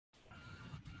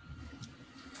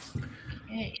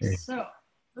Okay, Okay. so,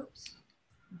 oops,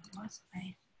 I lost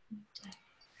my, need to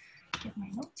get my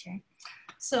notes here.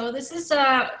 So this is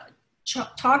a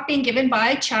talk being given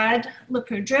by Chad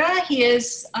LePoudre. He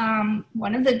is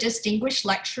one of the distinguished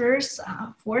lecturers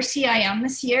for CIM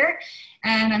this year.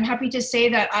 And I'm happy to say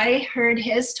that I heard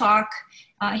his talk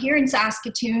here in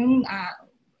Saskatoon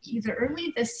either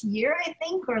early this year, I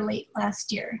think, or late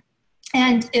last year.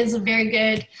 And is a very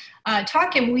good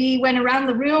talk. And we went around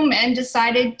the room and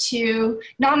decided to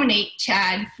nominate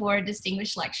Chad for a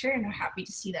distinguished lecturer, and I'm happy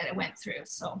to see that it went through.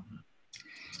 So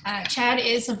Chad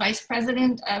is a vice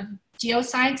president of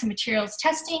geoscience and materials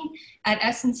testing at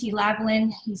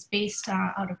SNC-Lavalin. He's based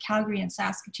out of Calgary and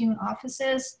Saskatoon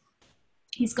offices.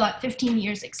 He's got 15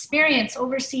 years experience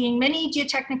overseeing many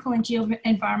geotechnical and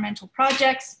geoenvironmental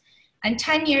projects and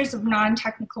 10 years of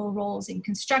non-technical roles in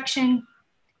construction,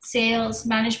 sales,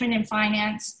 management, and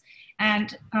finance.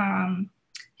 And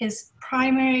his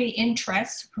primary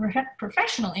interests,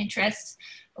 professional interests,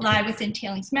 lie within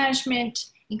tailings management,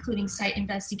 including site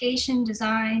investigation,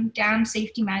 design, dam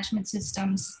safety management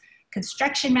systems,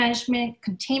 construction management,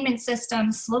 containment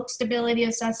systems, slope stability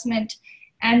assessment,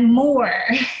 and more.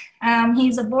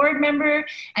 He's a board member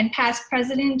and past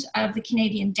president of the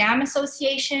Canadian Dam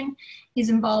Association. He's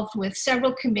involved with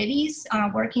several committees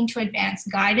working to advance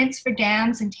guidance for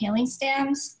dams and tailings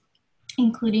dams,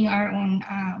 including our own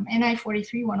NI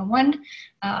 43-101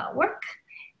 work.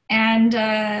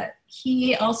 And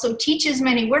he also teaches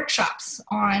many workshops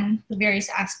on the various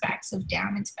aspects of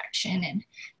dam inspection and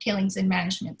tailings and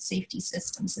management safety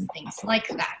systems and things like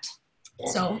that.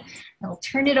 So I'll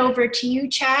turn it over to you,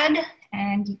 Chad,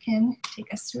 and you can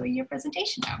take us through your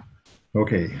presentation now.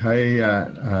 Okay,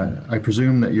 I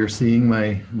presume that you're seeing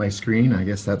my screen. I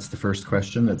guess that's the first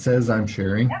question. It says I'm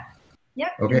sharing. Yep.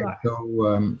 Yep. Okay,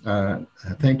 so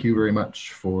thank you very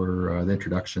much for the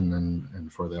introduction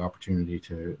and for the opportunity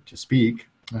to speak.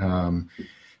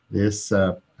 This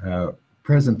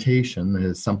presentation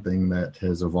is something that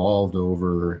has evolved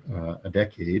over a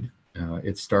decade.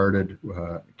 It started,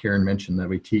 Karen mentioned that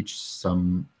we teach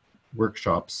some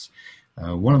workshops.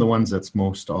 One of the ones that's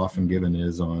most often given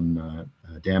is on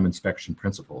dam inspection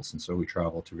principles. And so we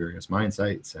travel to various mine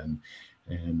sites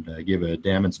and give a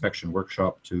dam inspection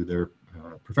workshop to their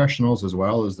professionals as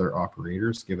well as their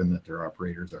operators, given that their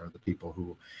operators are the people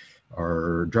who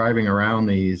are driving around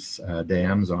these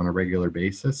dams on a regular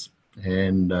basis.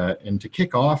 And to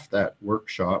kick off that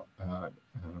workshop,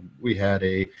 we had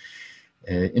an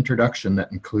introduction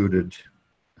that included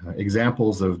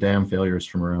examples of dam failures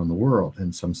from around the world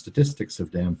and some statistics of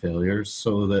dam failures,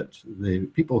 so that the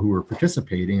people who were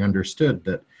participating understood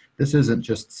that this isn't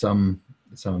just some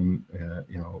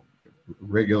you know,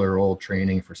 regular old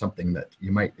training for something that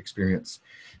you might experience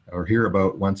or hear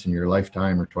about once in your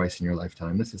lifetime or twice in your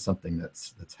lifetime. This is something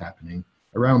that's happening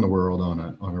around the world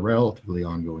on a relatively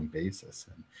ongoing basis.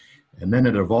 And then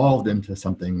it evolved into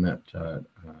something that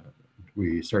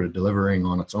we started delivering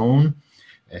on its own.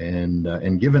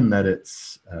 And given that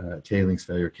it's tailings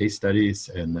failure case studies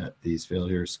and that these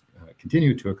failures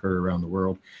continue to occur around the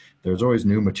world, there's always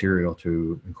new material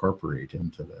to incorporate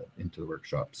into the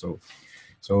workshop. So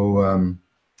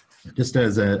just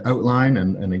as an outline,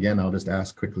 and again, I'll just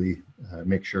ask quickly,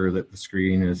 make sure that the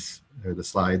screen is, or the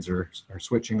slides are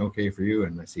switching okay for you,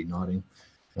 and I see nodding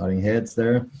heads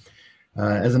there.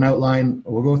 As an outline,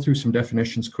 we'll go through some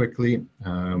definitions quickly.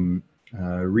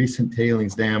 Recent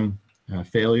tailings dam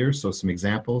failures, so some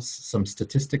examples, some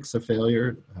statistics of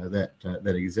failure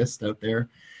that exist out there.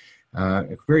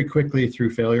 Very quickly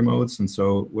through failure modes. And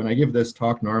so when I give this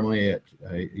talk, normally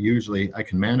usually I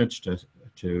can manage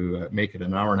to make it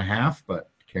an hour and a half,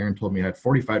 but Karen told me I had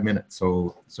 45 minutes.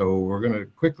 So we're going to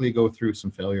quickly go through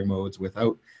some failure modes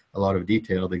without a lot of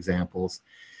detailed examples.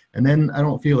 And then I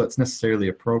don't feel it's necessarily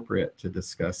appropriate to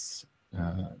discuss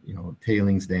you know,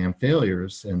 tailings dam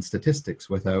failures and statistics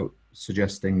without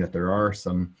suggesting that there are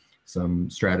some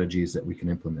strategies that we can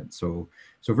implement. So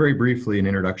very briefly, an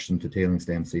introduction to tailings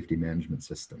dam safety management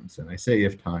systems. And I say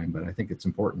if time, but I think it's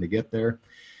important to get there.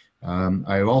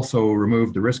 I've also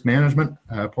removed the risk management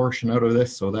portion out of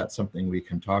this, so that's something we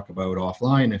can talk about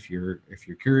offline if you're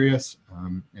curious.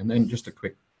 And then just a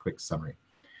quick summary.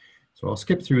 So I'll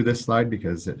skip through this slide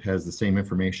because it has the same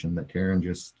information that Karen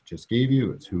just gave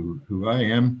you. It's who I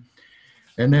am.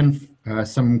 And then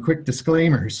some quick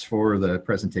disclaimers for the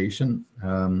presentation.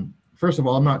 First of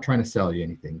all, I'm not trying to sell you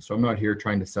anything. So I'm not here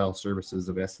trying to sell services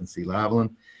of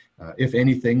SNC-Lavalin. If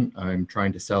anything, I'm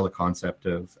trying to sell a concept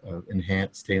of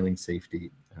enhanced tailing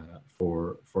safety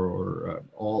for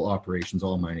all operations,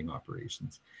 all mining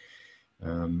operations.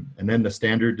 And then the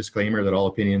standard disclaimer that all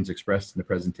opinions expressed in the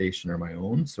presentation are my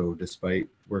own. So despite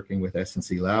working with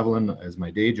SNC-Lavalin as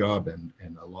my day job and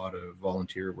a lot of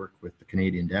volunteer work with the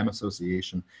Canadian Dam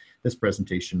Association, this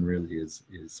presentation really is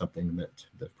something that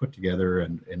I've put together,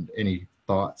 and any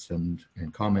thoughts and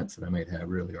comments that I might have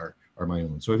really are my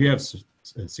own. So if you have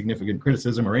significant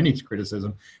criticism or any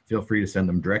criticism, feel free to send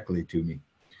them directly to me.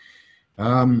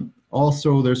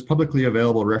 Also, there's publicly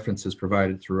available references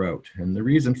provided throughout, and the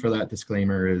reason for that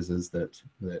disclaimer is that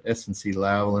the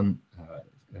SNC-Lavalin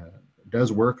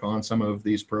does work on some of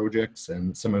these projects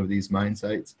and some of these mine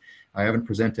sites. I haven't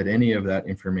presented any of that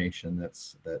information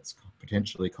that's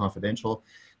potentially confidential.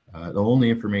 The only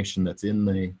information that's in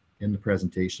the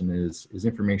presentation is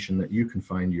information that you can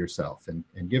find yourself, and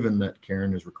given that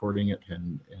Karen is recording it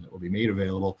and it will be made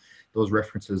available, those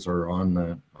references are on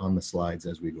the slides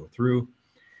as we go through.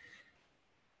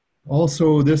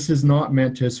 Also, this is not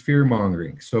meant as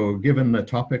fear-mongering. So given the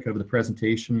topic of the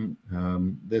presentation,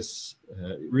 this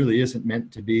really isn't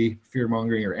meant to be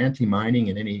fear-mongering or anti-mining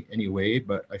in any way,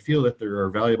 but I feel that there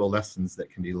are valuable lessons that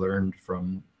can be learned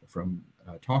from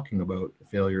talking about the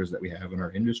failures that we have in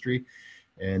our industry.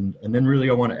 And then really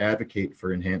I want to advocate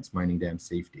for enhanced mining dam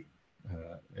safety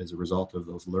as a result of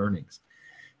those learnings.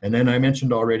 And then I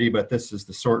mentioned already, but this is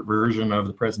the short version of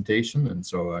the presentation, and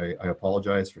so I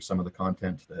apologize for some of the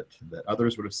content that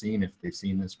others would have seen if they've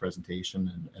seen this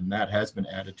presentation, and that has been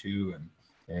added to,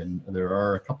 and there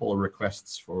are a couple of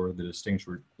requests for the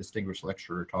Distinguished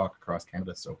Lecturer talk across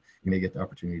Canada, so you may get the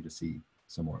opportunity to see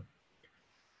some more.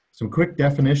 Some quick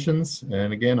definitions,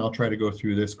 and again, I'll try to go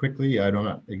through this quickly. I'm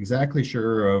not exactly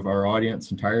sure of our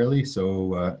audience entirely,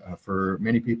 so for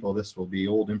many people this will be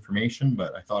old information,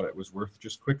 but I thought it was worth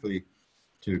just quickly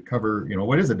to cover,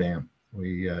 what is a dam?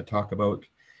 We talk about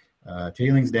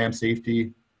tailings dam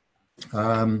safety.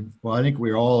 Well, I think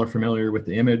we all are familiar with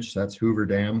the image. That's Hoover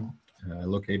Dam,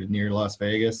 located near Las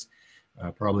Vegas,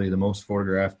 probably the most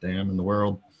photographed dam in the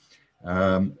world.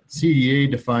 CDA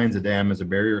defines a dam as a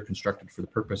barrier constructed for the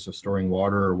purpose of storing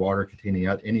water or water containing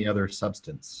any other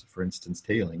substance, for instance,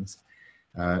 tailings.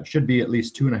 Should be at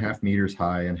least 2.5 meters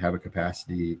high and have a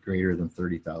capacity greater than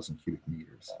 30,000 cubic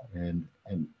meters. And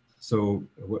so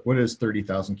what is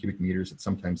 30,000 cubic meters? It's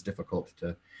sometimes difficult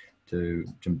to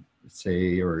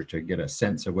say or to get a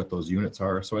sense of what those units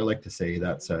are. So I like to say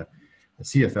that's a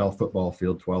CFL football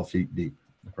field 12 feet deep,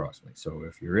 approximately. So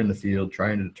if you're in the field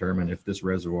trying to determine if this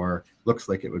reservoir looks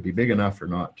like it would be big enough or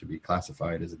not to be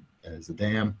classified as a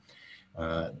dam,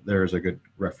 there's a good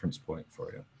reference point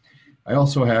for you. I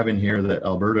also have in here that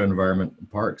Alberta Environment and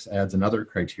Parks adds another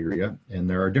criteria, and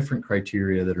there are different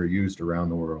criteria that are used around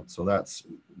the world. So that's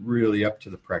really up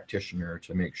to the practitioner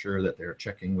to make sure that they're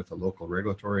checking with a local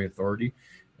regulatory authority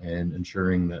and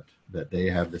ensuring that they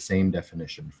have the same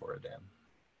definition for a dam.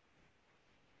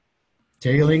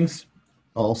 Tailings,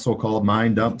 also called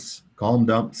mine dumps, column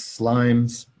dumps,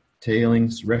 slimes,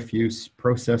 tailings, refuse,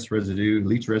 process residue,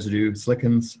 leach residue,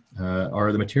 slickens,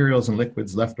 are the materials and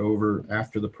liquids left over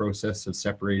after the process of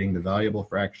separating the valuable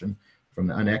fraction from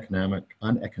the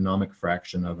uneconomic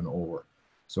fraction of an ore.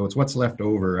 So it's what's left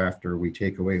over after we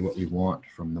take away what we want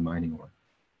from the mining ore.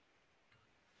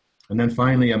 And then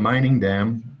finally, a mining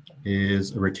dam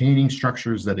is retaining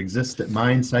structures that exist at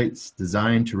mine sites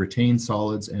designed to retain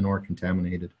solids and or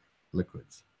contaminated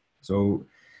liquids. So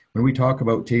when we talk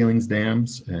about tailings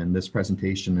dams, and this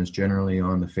presentation is generally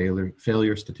on the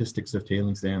failure statistics of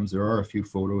tailings dams, there are a few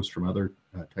photos from other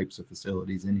types of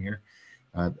facilities in here.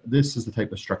 This is the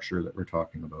type of structure that we're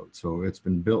talking about. So it's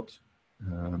been built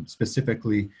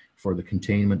specifically for the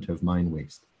containment of mine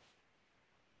waste.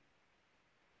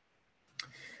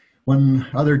 One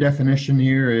other definition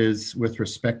here is with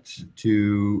respect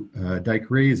to dike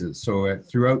raises. So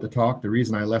throughout the talk, the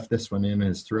reason I left this one in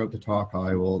is throughout the talk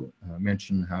I will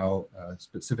mention how a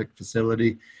specific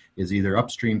facility is either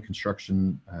upstream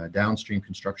construction, downstream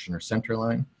construction, or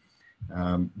centerline.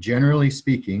 Generally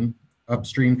speaking,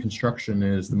 upstream construction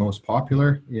is the most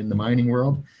popular in the mining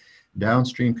world.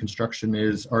 Downstream construction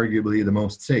is arguably the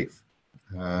most safe.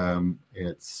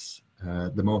 It's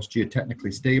the most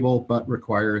geotechnically stable, but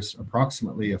requires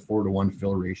approximately a 4-to-1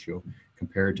 fill ratio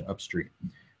compared to upstream.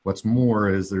 What's more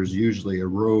is there's usually a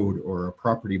road or a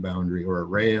property boundary or a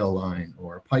rail line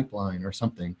or a pipeline or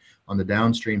something on the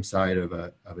downstream side of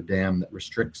a dam that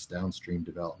restricts downstream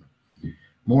development.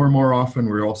 More and more often,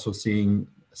 we're also seeing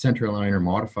centerline or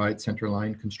modified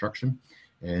centerline construction.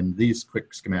 And these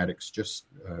quick schematics just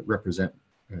represent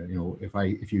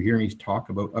if you hear me talk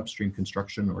about upstream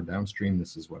construction or downstream,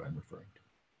 this is what I'm referring to.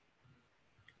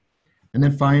 And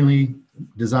then finally,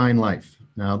 design life.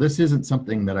 Now, this isn't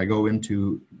something that I go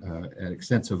into at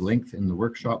extensive length in the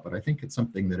workshop, but I think it's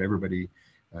something that everybody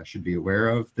should be aware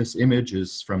of. This image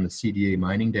is from the CDA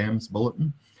Mining Dams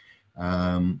Bulletin.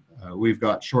 We've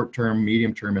got short-term,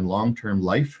 medium-term, and long-term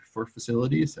life for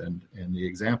facilities, and the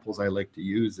examples I like to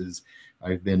use is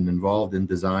I've been involved in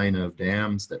design of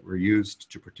dams that were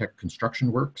used to protect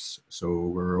construction works, so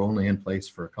we're only in place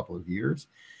for a couple of years.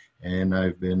 And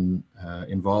I've been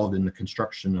involved in the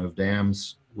construction of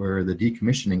dams where the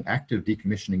decommissioning, active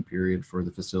decommissioning period for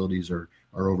the facilities are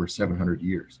over 700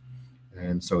 years.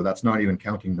 And so that's not even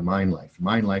counting the mine life.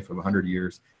 Mine life of 100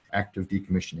 years, active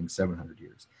decommissioning 700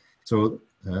 years. So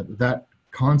that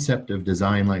concept of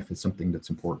design life is something that's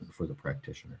important for the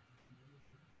practitioner.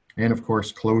 And of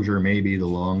course, closure may be the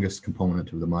longest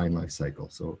component of the mine life cycle.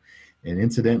 So, and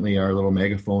incidentally, our little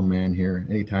megaphone man here,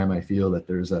 anytime I feel that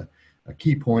there's a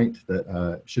key point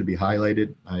that should be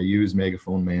highlighted, I use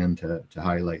Megaphone Man to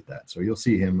highlight that. So you'll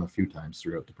see him a few times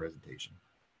throughout the presentation.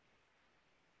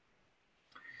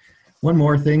 One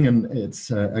more thing, and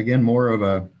it's again more of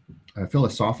a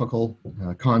philosophical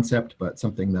concept, but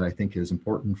something that I think is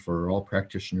important for all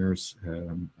practitioners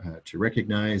to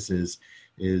recognize is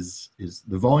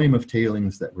the volume of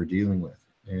tailings that we're dealing with.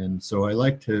 And so I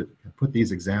like to put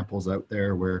these examples out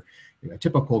there where a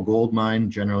typical gold mine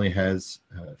generally has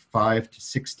 5 to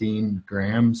 16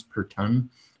 grams per ton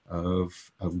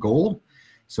of gold.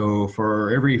 So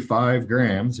for every 5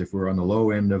 grams, if we're on the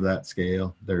low end of that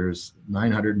scale, there's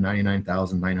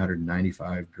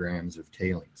 999,995 grams of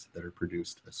tailings that are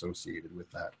produced associated with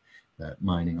that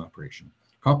mining operation.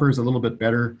 Copper is a little bit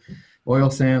better. Oil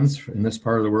sands in this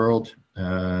part of the world,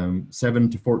 7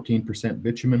 to 14%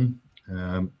 bitumen.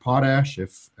 Potash,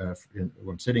 if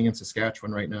I'm sitting in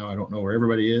Saskatchewan right now, I don't know where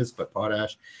everybody is, but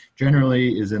potash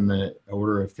generally is in the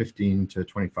order of 15 to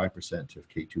 25% of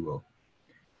K2O.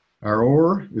 Our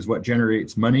ore is what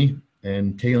generates money,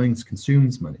 and tailings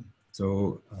consumes money.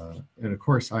 So, and of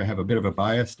course, I have a bit of a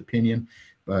biased opinion,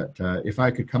 but if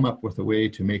I could come up with a way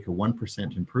to make a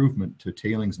 1% improvement to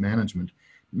tailings management,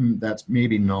 that's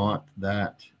maybe not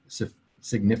that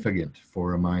significant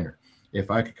for a miner. If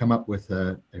I could come up with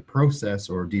a process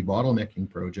or debottlenecking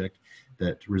project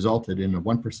that resulted in a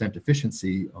 1%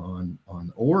 efficiency on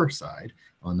the ore side,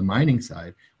 on the mining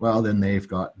side, well, then they've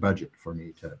got budget for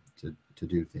me to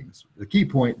do things. The key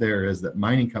point there is that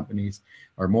mining companies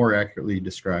are more accurately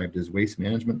described as waste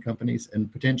management companies,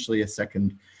 and potentially a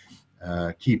second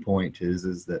key point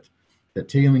is that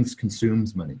tailings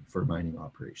consumes money for mining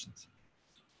operations.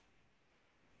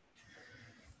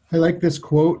 I like this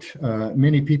quote.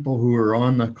 Many people who are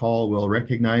on the call will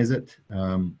recognize it.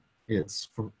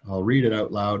 I'll read it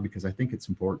out loud because I think it's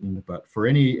important, but for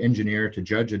any engineer to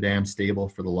judge a dam stable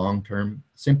for the long term,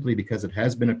 simply because it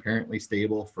has been apparently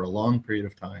stable for a long period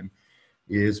of time,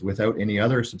 is without any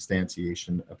other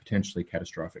substantiation a potentially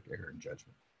catastrophic error in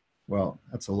judgment. Well,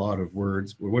 that's a lot of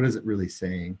words. What is it really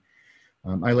saying?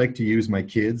 I like to use my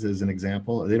kids as an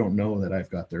example. They don't know that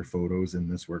I've got their photos in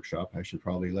this workshop. I should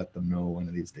probably let them know one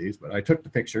of these days, but I took the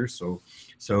pictures.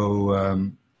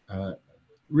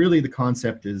 Really the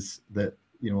concept is that,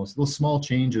 you know, those small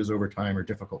changes over time are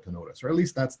difficult to notice, or at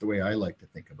least that's the way I like to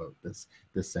think about this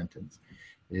sentence,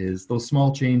 is those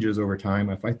small changes over time.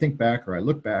 If I think back or I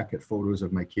look back at photos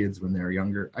of my kids when they were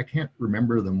younger, I can't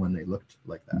remember them when they looked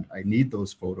like that. I need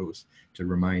those photos to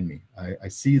remind me. I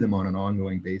see them on an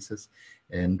ongoing basis,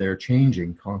 and they're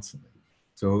changing constantly.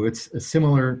 So it's a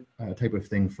similar type of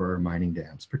thing for mining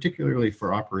dams, particularly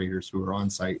for operators who are on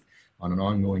site on an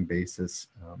ongoing basis.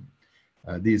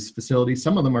 These facilities,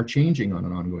 some of them are changing on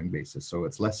an ongoing basis, so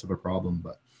it's less of a problem,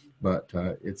 but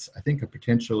it's, I think, a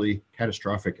potentially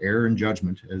catastrophic error in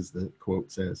judgment, as the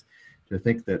quote says, to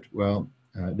think that, well,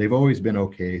 they've always been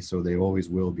okay, so they always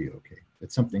will be okay.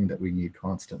 It's something that we need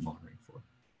constant monitoring for.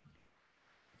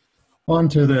 On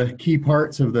to the key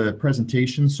parts of the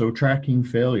presentation, so tracking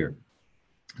failure.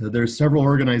 There's several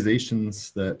organizations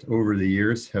that over the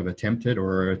years have attempted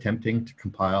or are attempting to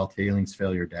compile tailings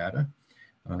failure data.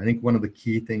 I think one of the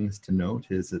key things to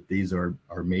note is that these are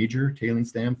major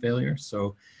tailings dam failures.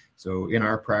 So in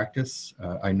our practice,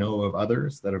 I know of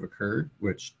others that have occurred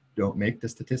which don't make the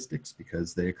statistics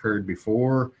because they occurred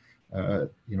before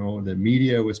you know, the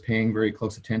media was paying very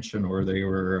close attention, or they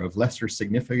were of lesser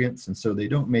significance, and so they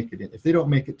don't make it. If they don't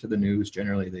make it to the news,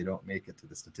 generally they don't make it to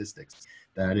the statistics.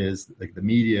 That is, like, the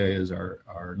media is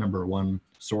our #1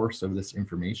 source of this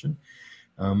information.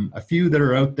 A few that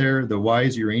are out there, the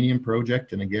WISE Uranium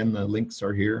Project, and again, the links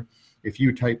are here. If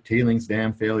you type tailings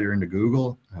dam failure into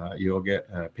Google, you'll get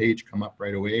a page come up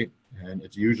right away, and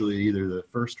it's usually either the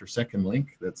first or second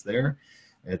link that's there.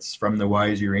 It's from the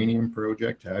WISE Uranium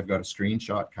project. I've got a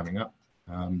screenshot coming up.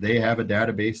 They have a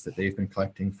database that they've been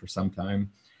collecting for some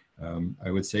time.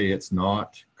 I would say it's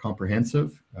not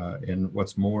comprehensive, and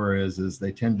what's more is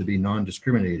they tend to be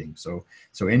non-discriminating. So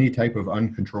any type of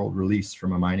uncontrolled release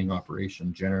from a mining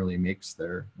operation generally makes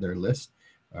their list,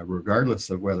 regardless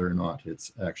of whether or not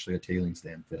it's actually a tailings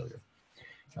dam failure.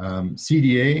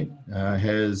 CDA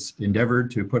has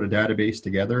endeavored to put a database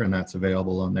together, and that's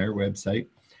available on their website.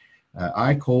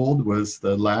 iCold was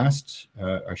the last,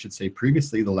 I should say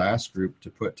previously the last group to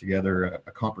put together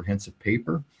a comprehensive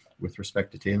paper with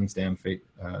respect to tailings dam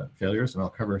failures, and I'll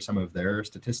cover some of their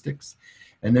statistics.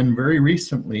 And then very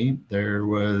recently, there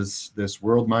was this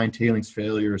World Mine Tailings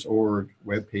Failures .org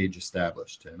webpage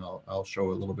established, and I'll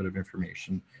show a little bit of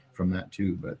information from that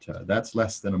too, but that's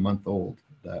less than a month old,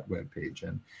 that webpage.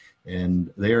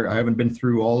 And I haven't been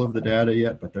through all of the data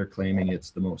yet, but they're claiming it's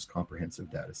the most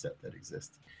comprehensive data set that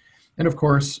exists. And of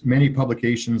course, many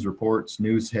publications, reports,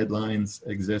 news headlines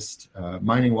exist.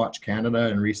 Mining Watch Canada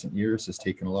in recent years has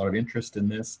taken a lot of interest in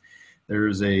this.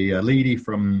 There's a lady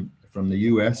from the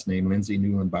US named Lindsay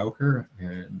Newland-Bowker,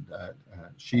 and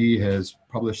she has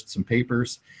published some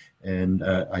papers, and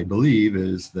I believe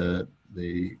is the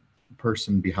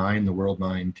person behind the World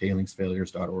Mine Tailings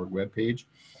Failures.org webpage.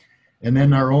 And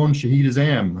then our own Shahid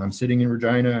Azam. I'm sitting in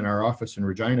Regina in our office in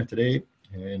Regina today,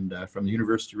 and from the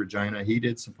University of Regina, he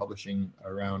did some publishing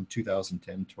around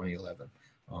 2010, 2011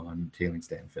 on tailings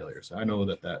dam failures. I know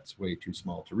that that's way too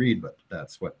small to read, but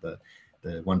that's what the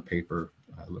one paper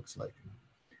looks like.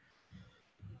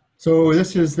 So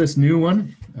this is this new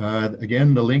one.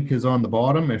 Again, the link is on the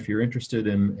bottom. If you're interested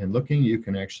in looking, you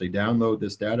can actually download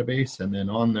this database, and then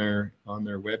on their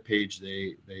webpage,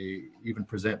 they even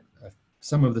present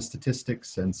some of the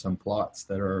statistics and some plots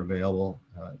that are available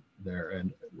there.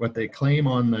 And what they claim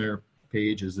on their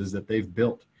page is that they've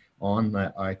built on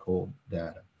that iCold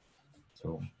data.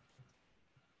 So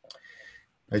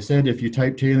I said if you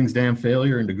type tailings dam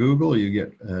failure into Google, you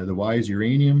get the WISE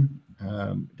Uranium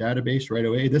database right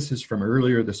away. This is from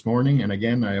earlier this morning, and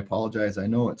again, I apologize. I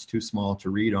know it's too small to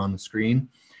read on the screen.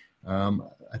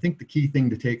 I think the key thing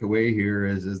to take away here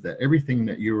is that everything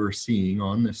that you are seeing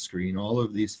on this screen, all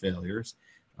of these failures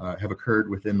have occurred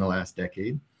within the last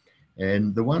decade.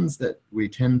 And the ones that we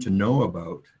tend to know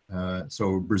about,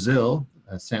 so Brazil,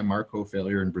 San Marco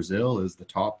failure in Brazil is the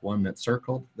top one that's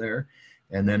circled there.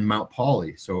 And then Mount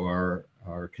Poly, so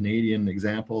our Canadian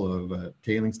example of a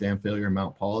tailings dam failure in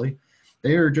Mount Poly,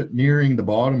 they are just nearing the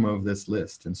bottom of this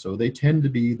list. And so they tend to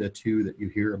be the two that you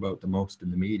hear about the most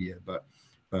in the media. But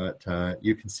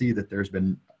you can see that there's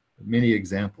been many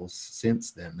examples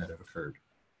since then that have occurred.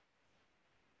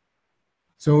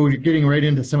 So getting right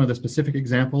into some of the specific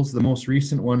examples, the most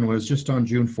recent one was just on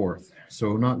June 4th,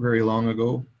 so not very long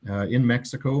ago, in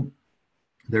Mexico.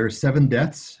 There are 7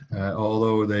 deaths,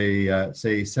 although they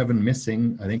say 7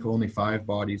 missing. I think only 5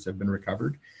 bodies have been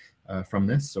recovered from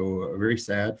this, so a very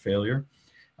sad failure.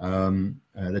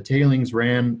 The tailings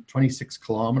ran 26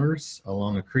 kilometers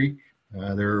along a creek.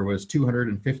 There was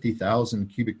 250,000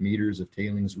 cubic meters of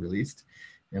tailings released.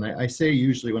 And I say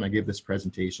usually when I give this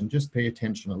presentation, just pay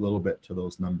attention a little bit to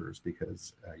those numbers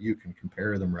because you can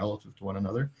compare them relative to one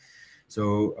another.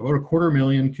 So about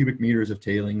 250,000 cubic meters of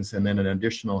tailings and then an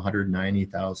additional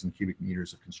 190,000 cubic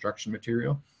meters of construction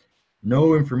material.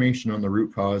 No information on the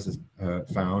root cause is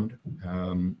found.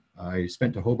 I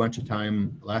spent a whole bunch of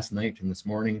time last night and this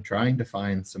morning trying to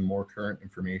find some more current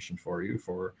information for you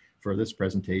for this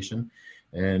presentation.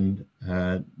 And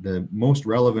the most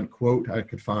relevant quote I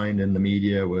could find in the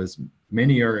media was,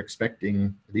 many are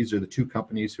expecting, these are the 2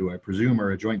 companies who I presume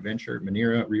are a joint venture,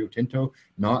 Minera, Rio Tinto,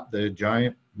 not the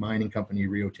giant mining company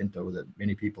Rio Tinto that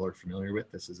many people are familiar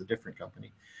with. This is a different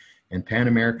company. And Pan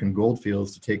American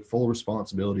Goldfields to take full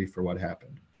responsibility for what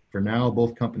happened. For now,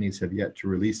 both companies have yet to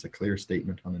release a clear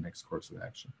statement on the next course of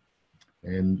action.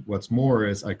 And what's more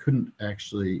is I couldn't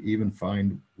actually even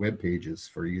find web pages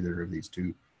for either of these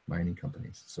 2 mining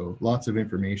companies. So lots of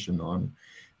information on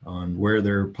where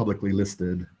they're publicly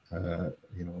listed,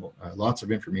 lots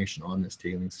of information on this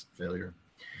tailings failure,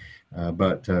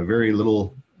 but very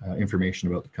little information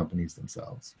about the companies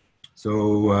themselves.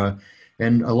 So,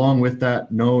 and along with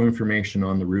that, no information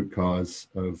on the root cause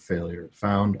of failure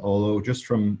found, although just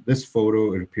from this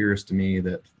photo, it appears to me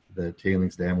that the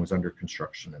tailings dam was under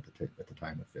construction at the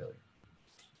time of failure.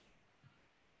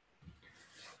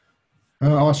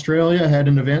 Australia had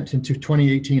an event in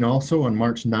 2018 also on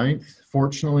March 9th.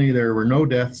 Fortunately, there were no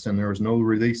deaths and there was no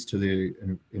release to the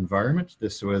environment.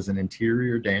 This was an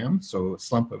interior dam, so a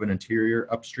slump of an interior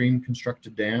upstream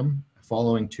constructed dam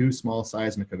following 2 small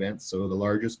seismic events, so the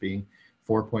largest being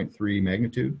 4.3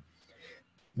 magnitude.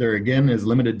 There again is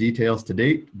limited details to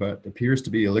date, but appears to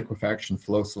be a liquefaction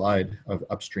flow slide of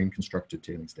upstream constructed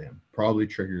tailings dam, probably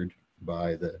triggered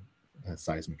by the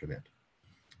seismic event.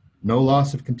 No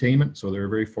loss of containment, so they're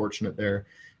very fortunate there,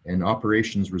 and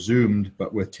operations resumed,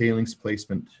 but with tailings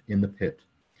placement in the pit.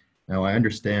 Now, I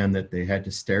understand that they had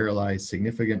to sterilize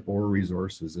significant ore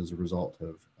resources as a result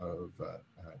of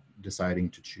deciding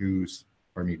to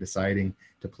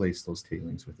place those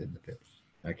tailings within the pit.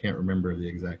 I can't remember the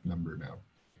exact number now.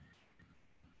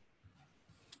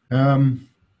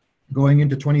 Going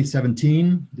into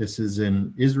 2017, this is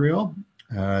in Israel.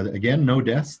 Again, no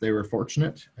deaths, they were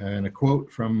fortunate. And a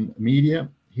quote from media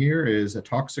here is, a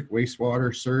toxic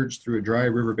wastewater surged through a dry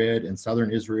riverbed in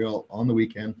southern Israel on the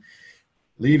weekend,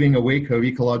 leaving a wake of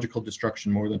ecological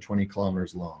destruction more than 20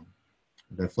 kilometers long.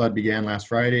 The flood began last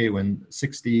Friday when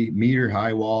 60-meter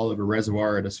high wall of a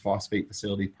reservoir at a phosphate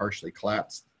facility partially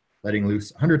collapsed, letting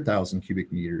loose 100,000 cubic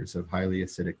meters of highly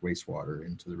acidic wastewater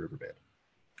into the riverbed.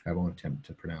 I won't attempt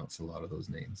to pronounce a lot of those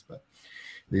names, but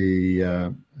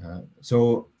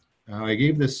I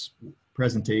gave this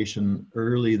presentation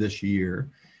early this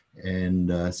year,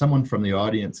 and someone from the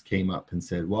audience came up and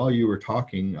said, while you were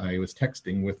talking, I was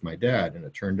texting with my dad, and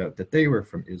it turned out that they were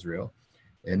from Israel,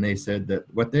 and they said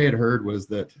that what they had heard was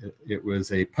that it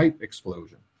was a pipe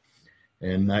explosion,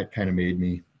 and that kind of made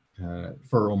me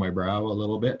furrow my brow a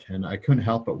little bit, and I couldn't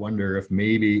help but wonder if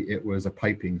maybe it was a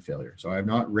piping failure. So I've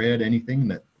not read anything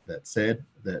that said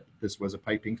that this was a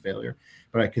piping failure,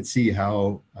 but I could see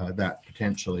how that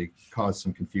potentially caused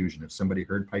some confusion. If somebody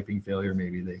heard piping failure,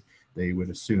 maybe they would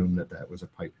assume that that was a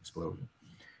pipe explosion.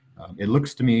 It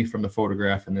looks to me from the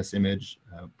photograph in this image,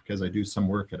 because I do some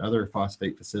work at other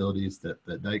phosphate facilities, that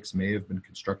the dikes may have been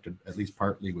constructed at least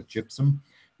partly with gypsum,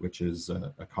 which is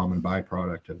a common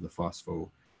byproduct of the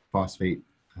phosphate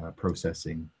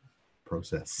processing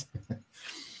process.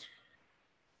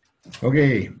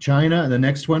 Okay, China, the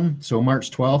next one. So March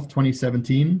 12th,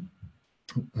 2017,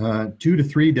 2 to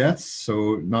 3 deaths,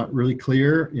 so not really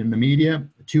clear in the media.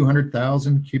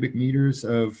 200,000 cubic meters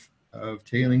of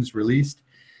tailings released.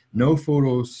 No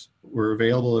photos were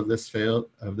available of this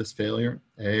failure,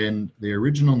 and the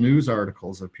original news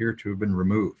articles appear to have been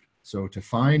removed. So to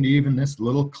find even this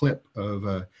little clip of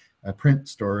a print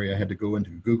story, I had to go into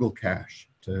Google Cache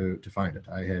to find it.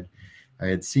 I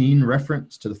had seen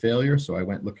reference to the failure, so I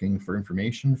went looking for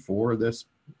information for this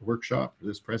workshop,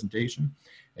 this presentation,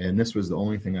 and this was the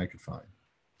only thing I could find.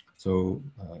 So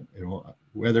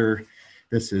whether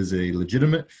this is a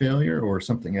legitimate failure or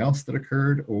something else that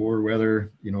occurred, or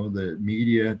whether the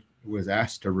media was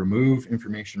asked to remove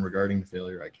information regarding the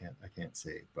failure, I can't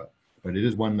say, but it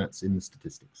is one that's in the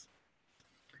statistics.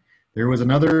 There was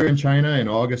another in China in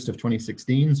August of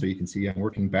 2016, so you can see I'm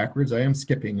working backwards. I am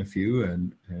skipping a few,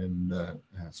 and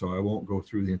so I won't go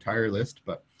through the entire list,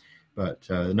 but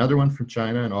another one from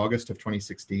China in August of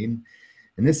 2016.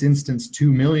 In this instance,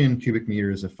 2 million cubic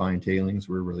meters of fine tailings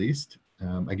were released.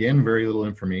 Again, very little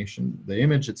information. The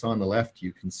image that's on the left,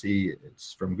 you can see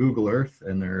it's from Google Earth,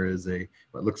 and there is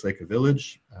what looks like a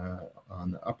village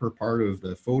on the upper part of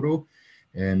the photo,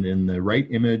 and in the right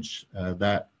image,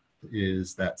 that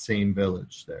is that same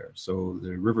village there. So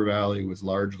the river valley was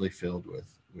largely filled with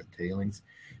tailings.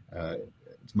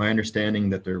 It's my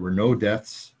understanding that there were no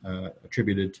deaths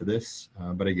attributed to this,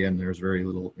 but again, there's very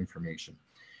little information.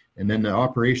 And then the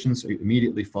operations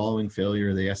immediately following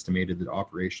failure, they estimated that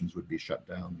operations would be shut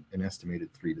down an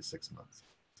estimated 3 to 6 months.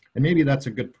 And maybe that's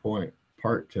a good point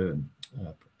to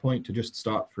just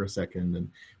stop for a second. And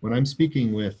when I'm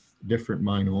speaking with different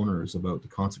mine owners about the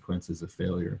consequences of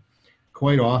failure,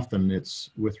 quite often it's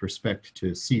with respect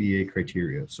to CDA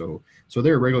criteria. So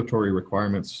their regulatory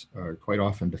requirements are quite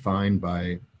often defined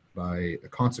by a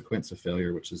consequence of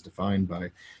failure, which is defined by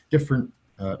different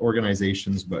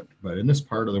organizations, but in this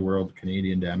part of the world,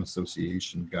 Canadian Dam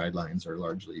Association guidelines are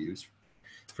largely used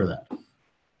for that.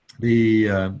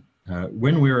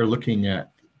 When we are looking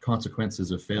at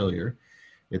consequences of failure,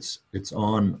 it's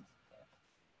on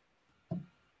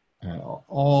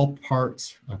all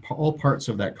parts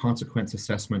of that consequence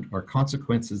assessment are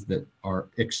consequences that are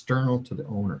external to the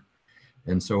owner.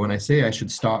 And so when I say I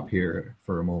should stop here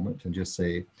for a moment and just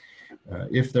say,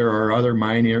 if there are other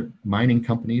mining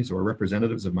companies or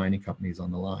representatives of mining companies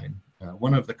on the line,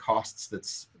 one of the costs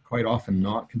that's quite often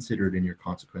not considered in your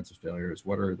consequence of failure is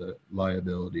what are the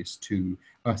liabilities to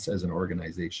us as an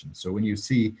organization. So when you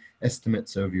see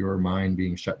estimates of your mine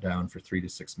being shut down for 3 to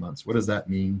 6 months, what does that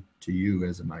mean to you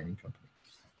as a mining company?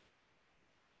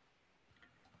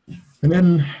 And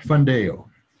then Fundeo.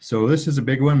 So this is a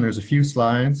big one. There's a few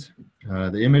slides.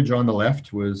 The image on the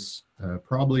left was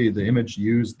probably the image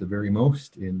used the very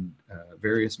most in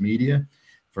various media.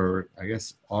 for, I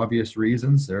guess, obvious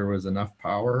reasons. There was enough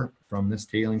power from this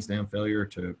tailings dam failure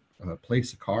to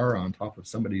place a car on top of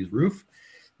somebody's roof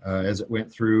as it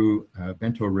went through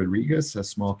Bento Rodrigues, a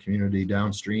small community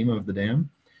downstream of the dam.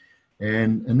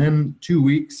 And then 2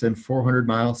 weeks and 400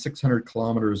 miles, 600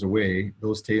 kilometers away,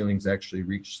 those tailings actually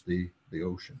reached the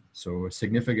ocean. So a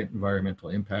significant environmental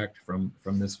impact from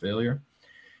this failure.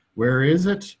 Where is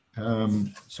it?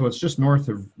 So it's just north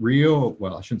of Rio.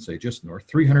 Well, I shouldn't say just north,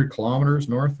 300 kilometers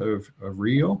north of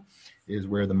Rio is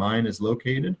where the mine is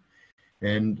located.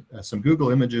 And some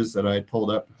Google images that I pulled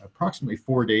up approximately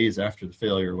 4 days after the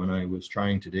failure, when I was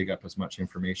trying to dig up as much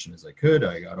information as I could.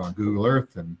 I got on Google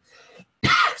Earth and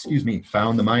excuse me,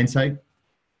 found the mine site.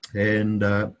 And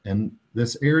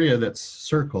this area that's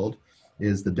circled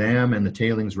is the dam and the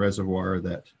tailings reservoir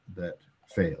that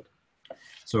failed.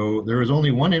 So there was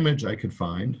only one image I could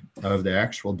find of the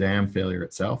actual dam failure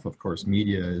itself. Of course,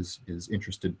 media is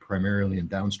interested primarily in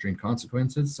downstream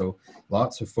consequences, so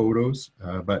lots of photos.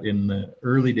 But in the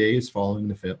early days following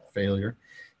the failure,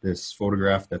 this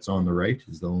photograph that's on the right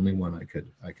is the only one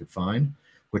I could find,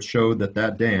 which showed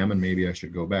that dam, and maybe I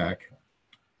should go back,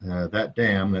 that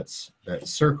dam that's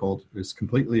circled is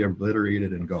completely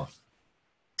obliterated and gone.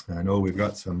 I know we've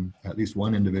got at least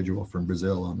one individual from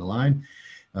Brazil on the line.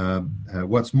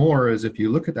 What's more is if you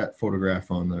look at that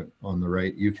photograph on the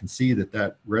right, you can see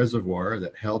that reservoir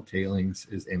that held tailings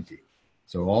is empty.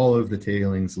 So all of the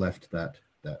tailings left that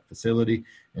facility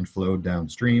and flowed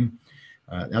downstream.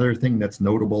 Another thing that's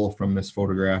notable from this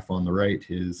photograph on the right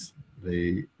is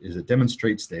it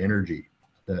demonstrates the energy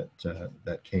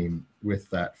that came with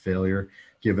that failure,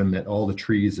 given that all the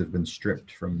trees have been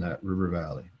stripped from that river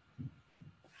valley.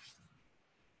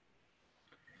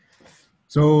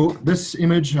 So this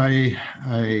image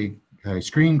I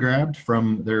screen grabbed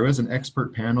from, there was an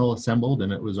expert panel assembled,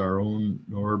 and it was our own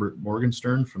Norbert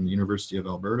Morgenstern from the University of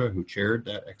Alberta who chaired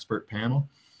that expert panel.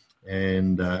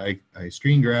 And I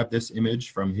screen grabbed this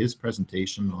image from his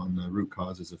presentation on the root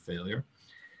causes of failure.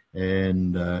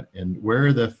 And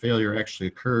where the failure actually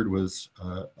occurred was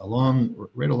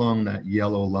right along that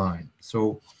yellow line.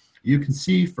 So you can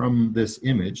see from this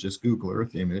image, this Google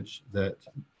Earth image, that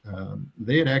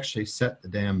they had actually set the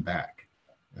dam back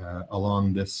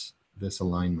along this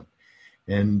alignment.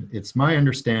 And it's my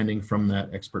understanding from that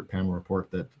expert panel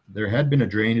report that there had been a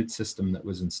drainage system that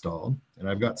was installed, and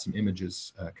I've got some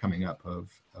images coming up of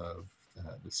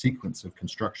the sequence of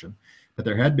construction, but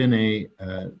there had been a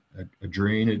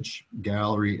drainage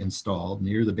gallery installed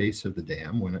near the base of the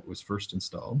dam when it was first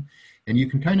installed. And you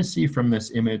can kind of see from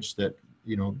this image that,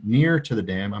 you know, near to the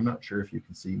dam, I'm not sure if you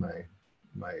can see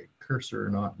my cursor or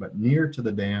not, but near to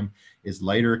the dam is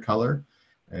lighter color.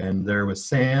 And there was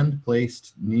sand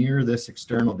placed near this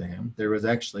external dam. There was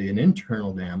actually an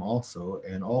internal dam also,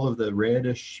 and all of the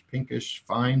reddish, pinkish,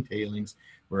 fine tailings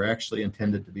were actually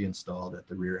intended to be installed at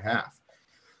the rear half.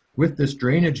 With this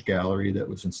drainage gallery that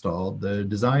was installed, the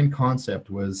design concept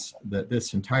was that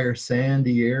this entire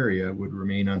sandy area would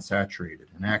remain unsaturated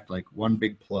and act like one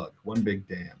big plug, one big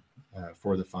dam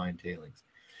for the fine tailings.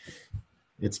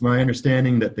 It's my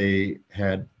understanding that they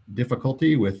had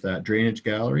difficulty with that drainage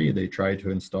gallery. They tried to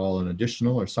install an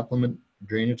additional or supplement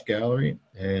drainage gallery,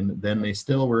 and then they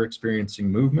still were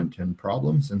experiencing movement and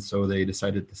problems, and so they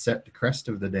decided to set the crest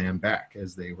of the dam back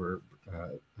as they were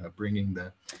bringing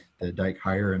the dike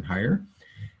higher and higher.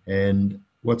 And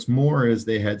what's more is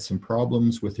they had some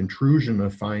problems with intrusion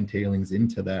of fine tailings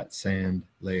into that sand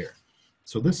layer.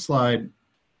 So this slide,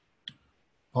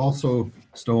 also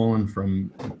stolen from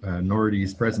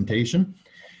Nordy's presentation,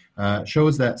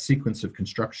 shows that sequence of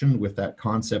construction with that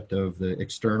concept of the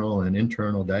external and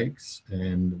internal dikes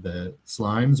and the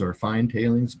slimes or fine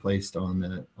tailings placed on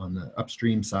the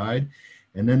upstream side,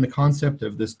 and then the concept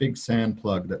of this big sand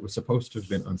plug that was supposed to have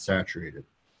been unsaturated.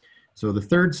 So the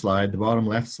third slide, the bottom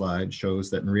left slide, shows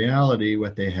that in reality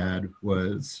what they had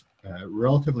was a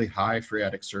relatively high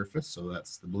phreatic surface, so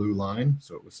that's the blue line,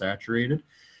 so it was saturated.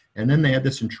 And then they had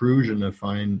this intrusion of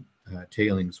fine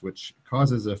tailings, which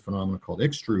causes a phenomenon called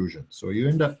extrusion. So you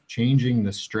end up changing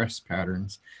the stress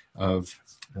patterns of,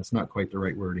 that's not quite the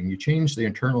right wording, you change the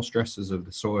internal stresses of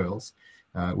the soils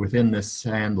within this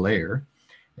sand layer.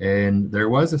 And there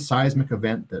was a seismic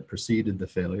event that preceded the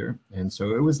failure. And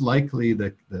so it was likely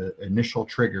the initial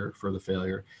trigger for the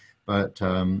failure. But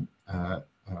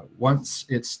once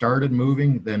it started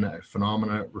moving, then a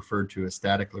phenomena referred to as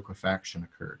static liquefaction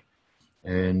occurred.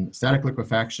 And static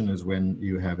liquefaction is when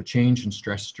you have a change in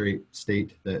stress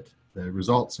state that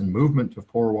results in movement of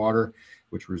pore water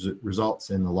which results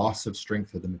in the loss of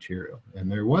strength of the material. And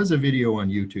there was a video on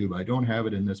YouTube. I don't have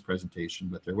it in this presentation,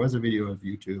 but there was a video of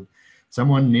YouTube.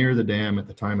 Someone near the dam at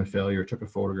the time of failure took a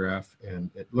photograph, and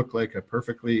it looked like a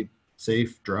perfectly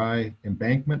safe, dry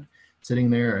embankment sitting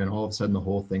there, and all of a sudden the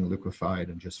whole thing liquefied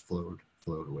and just flowed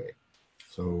away.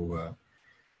 So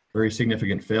very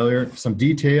significant failure. Some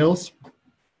details.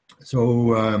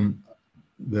 So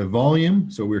the volume,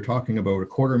 so we were talking about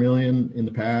 250,000 in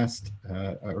the past,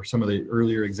 or some of the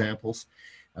earlier examples.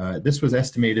 This was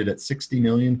estimated at 60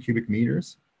 million cubic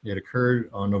meters. It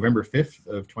occurred on November 5th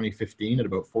of 2015 at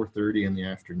about 4:30 in the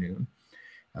afternoon.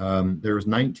 There was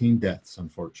 19 deaths,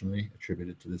 unfortunately,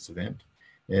 attributed to this event.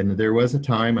 And there was a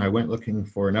time, I went looking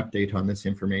for an update on this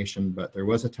information, but there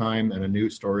was a time and a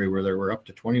news story where there were up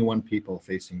to 21 people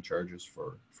facing charges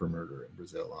for murder in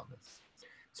Brazil on this.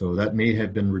 So that may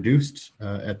have been reduced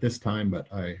at this time,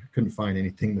 but I couldn't find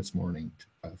anything this morning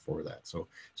for that. So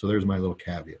there's my little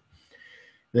caveat.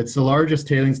 It's the largest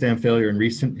tailings dam failure in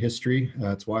recent history.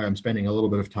 That's why I'm spending a little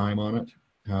bit of time on it.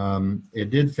 It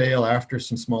did fail after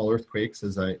some small earthquakes,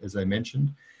 as I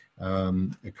mentioned.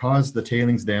 It caused the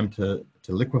tailings dam to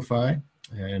liquefy,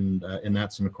 and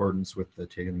that's in accordance with the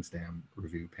tailings dam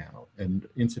review panel. And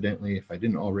incidentally, if I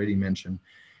didn't already mention,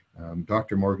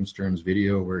 Dr. Morgenstern's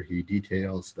video where he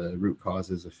details the root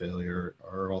causes of failure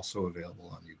are also available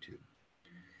on YouTube.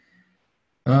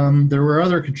 There were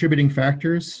other contributing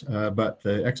factors, but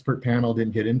the expert panel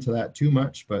didn't get into that too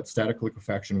much, but static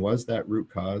liquefaction was that root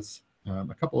cause.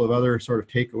 A couple of other sort of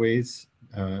takeaways.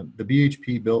 The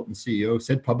BHP Billiton CEO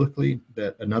said publicly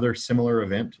that another similar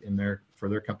event for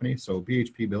their company, so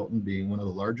BHP Billiton being one of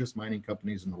the largest mining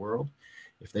companies in the world,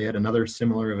 if they had another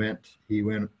similar event, he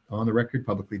went on the record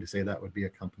publicly to say that would be a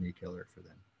company killer for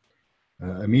them.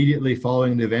 Immediately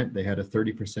following the event, they had a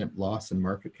 30% loss in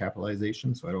market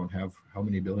capitalization. So I don't have how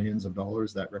many billions of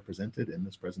dollars that represented in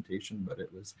this presentation, but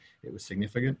it was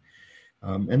significant.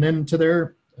 And then to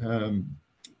their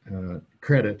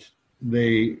credit,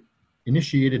 they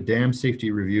initiated dam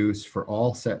safety reviews for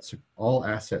all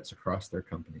assets across their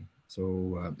company.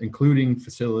 So including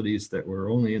facilities that were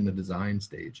only in the design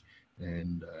stage.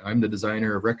 And I'm the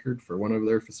designer of record for one of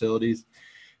their facilities,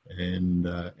 and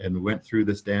went through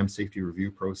this dam safety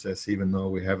review process, even though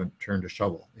we haven't turned a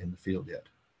shovel in the field yet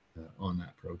on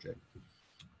that project.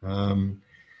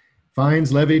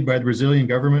 Fines levied by the Brazilian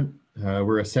government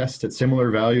were assessed at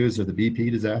similar values of the BP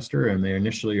disaster, and they're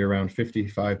initially around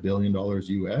 $55 billion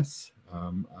US.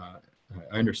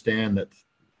 I understand that,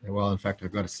 well, in fact,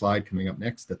 I've got a slide coming up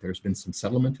next that there's been some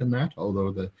settlement in that,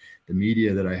 although the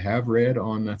media that I have read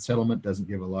on that settlement doesn't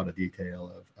give a lot of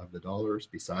detail of the dollars.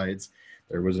 Besides,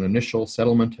 there was an initial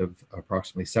settlement of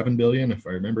approximately $7 billion, if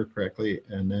I remember correctly,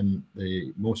 and then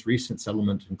the most recent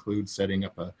settlement includes setting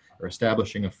up or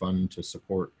establishing a fund to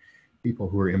support people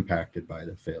who were impacted by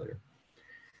the failure.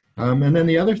 And then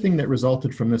the other thing that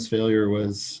resulted from this failure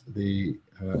was the,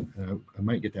 I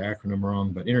might get the acronym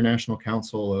wrong, but International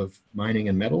Council of Mining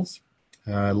and Metals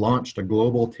launched a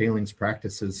global tailings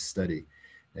practices study.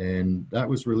 And that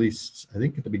was released, I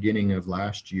think, at the beginning of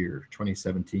last year,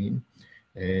 2017.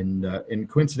 And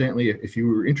coincidentally, if you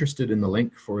were interested in the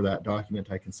link for that document,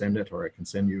 I can send it, or I can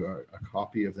send you a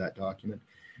copy of that document.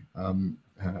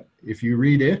 If you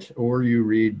read it or you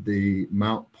read the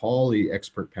Mount Pauli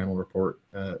expert panel report,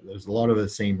 there's a lot of the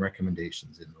same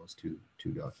recommendations in those two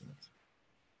documents.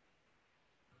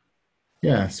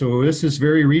 Yeah, so this is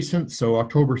very recent. So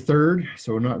October 3rd,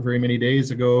 so not very many days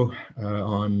ago,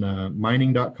 on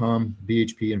mining.com,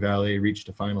 BHP and Vale reached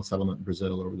a final settlement in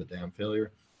Brazil over the dam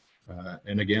failure.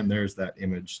 And again, there's that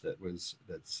image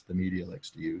that's the media likes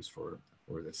to use for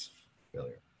this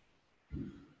failure.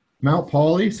 Mount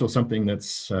Pauli, so something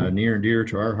that's near and dear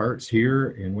to our hearts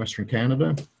here in Western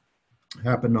Canada,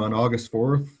 happened on August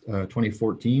 4th,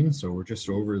 2014. So we're just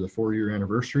over the 4-year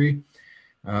anniversary.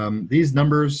 These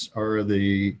numbers are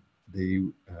the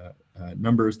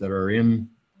numbers that are in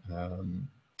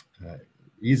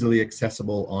easily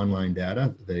accessible online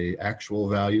data. The actual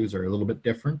values are a little bit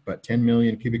different, but 10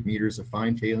 million cubic meters of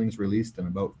fine tailings released and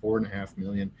about 4.5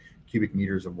 million cubic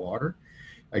meters of water.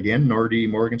 Again, Nordy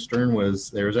Morgenstern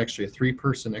there was actually a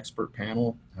 3-person expert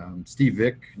panel. Steve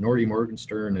Vick, Nordy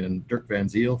Morgenstern, and Dirk Van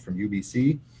Ziel from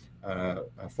UBC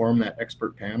formed that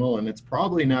expert panel, and it's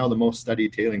probably now the most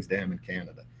studied tailings dam in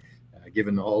Canada,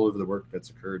 given all of the work that's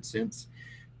occurred since.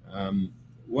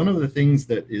 One of the things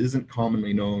that isn't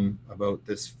commonly known about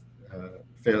this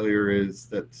failure is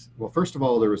that, well, first of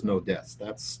all, there was no deaths.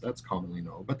 That's commonly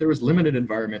known, but there was limited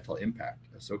environmental impact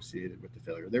associated with the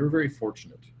failure. They were very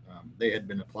fortunate. They had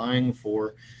been applying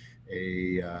for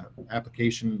a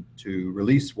application to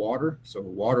release water. So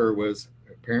water was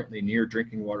apparently near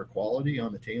drinking water quality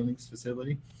on the tailings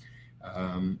facility.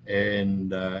 I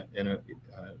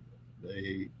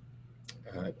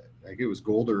think it was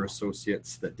Golder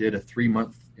Associates that did a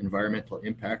 3-month environmental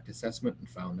impact assessment and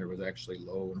found there was actually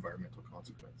low environmental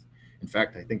consequence. In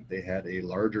fact, I think they had a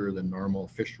larger than normal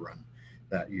fish run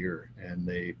that year, and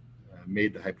they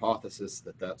made the hypothesis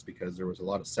that that's because there was a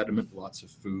lot of sediment, lots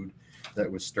of food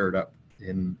that was stirred up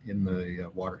in the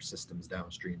water systems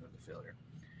downstream of the failure.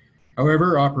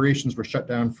 However, operations were shut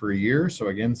down for a year, so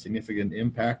again, significant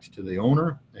impact to the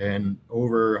owner, and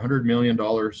over $100 million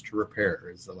to repair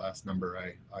is the last number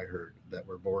I heard that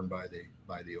were borne by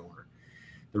the owner.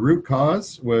 The root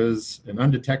cause was an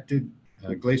undetected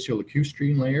glacial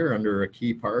lacustrine layer under a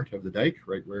key part of the dike,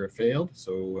 right where it failed.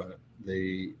 So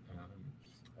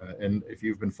and if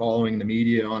you've been following the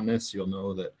media on this, you'll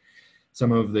know that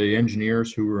some of the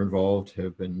engineers who were involved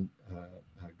have been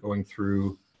going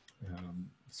through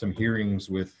some hearings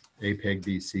with APEG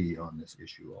BC on this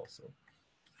issue also.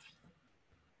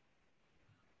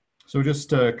 So just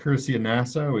courtesy of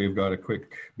NASA, we've got a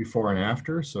quick before and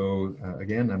after. So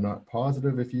again, I'm not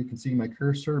positive if you can see my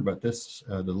cursor, but this,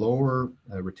 the lower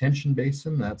retention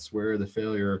basin, that's where the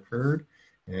failure occurred.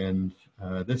 And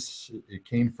it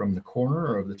came from the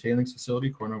corner of the tailings facility,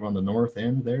 corner on the north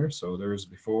end there. So there's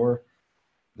before,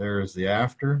 there's the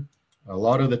after. A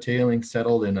lot of the tailings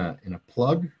settled in a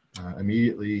plug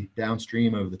immediately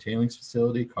downstream of the tailings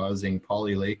facility, causing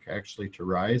Polly Lake actually to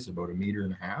rise about 1.5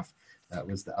 meters. That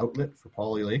was the outlet for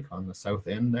Polly Lake on the south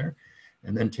end there.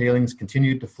 And then tailings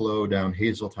continued to flow down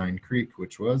Hazeltine Creek,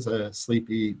 which was a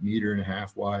sleepy 1.5 meter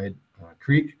wide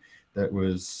creek that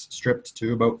was stripped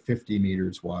to about 50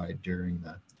 meters wide during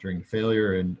the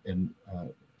failure, and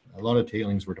a lot of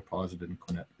tailings were deposited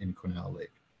in Quesnel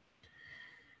Lake.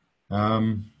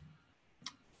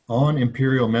 On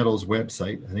Imperial Metals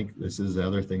website, I think this is the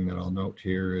other thing that I'll note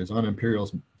here, is on Imperial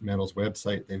Metals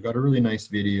website, they've got a really nice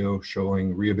video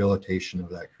showing rehabilitation of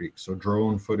that creek. So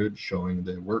drone footage showing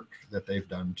the work that they've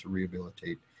done to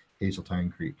rehabilitate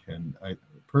Hazeltine Creek. And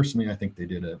personally, I think they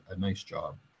did a nice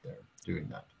job there doing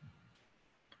that.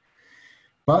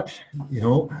 But, you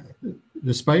know,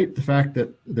 despite the fact that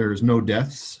there's no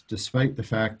deaths, despite the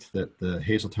fact that the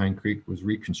Hazeltine Creek was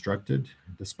reconstructed,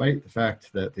 despite the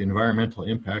fact that the environmental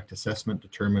impact assessment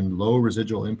determined low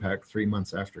residual impact 3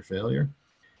 months after failure,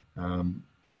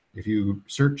 if you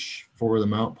search for the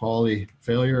Mount Polly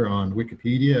failure on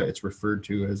Wikipedia, it's referred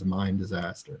to as a mine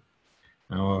disaster.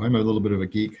 Now, I'm a little bit of a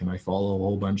geek, and I follow a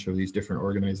whole bunch of these different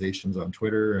organizations on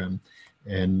Twitter, and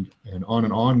on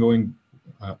an ongoing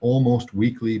almost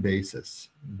weekly basis,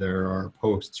 there are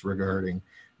posts regarding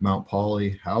Mount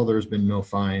Polly, how there's been no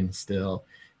fine still,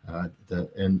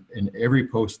 and in every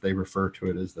post they refer to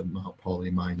it as the Mount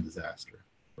Polly mine disaster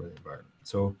for the environment.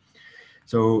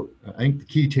 So I think the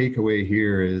key takeaway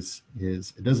here is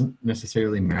it doesn't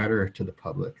necessarily matter to the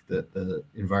public that the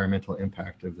environmental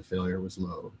impact of the failure was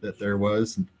low, that there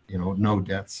was, you know, no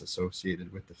deaths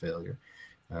associated with the failure.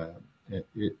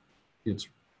 It's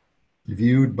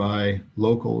viewed by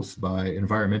locals, by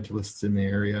environmentalists in the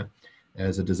area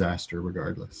as a disaster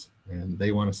regardless, and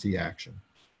they want to see action.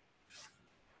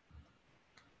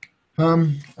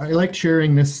 I like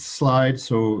sharing this slide.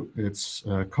 So it's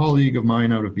a colleague of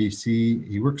mine out of BC.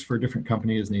 He works for a different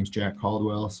company. His name's Jack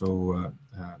Caldwell. So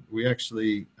we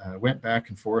actually went back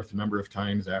and forth a number of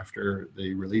times after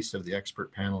the release of the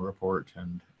expert panel report,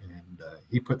 and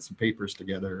he put some papers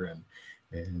together,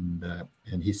 and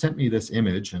he sent me this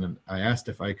image, and I asked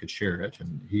if I could share it,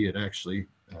 and he had actually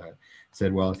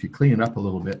said, well, if you clean it up a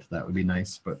little bit, that would be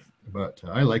nice, but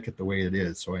I like it the way it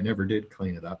is, so I never did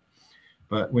clean it up.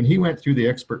 But when he went through the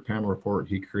expert panel report,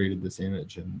 he created this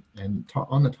image, and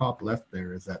on the top left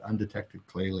there is that undetected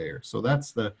clay layer. So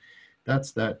that's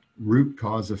that root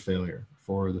cause of failure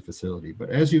for the facility.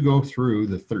 But as you go through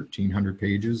the 1,300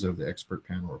 pages of the expert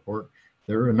panel report,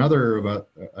 there are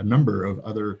a number of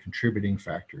other contributing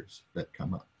factors that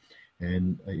come up.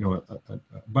 And you know, a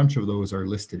bunch of those are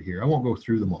listed here. I won't go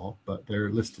through them all, but they're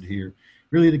listed here.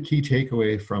 Really the key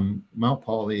takeaway from Mount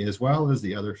Polly, as well as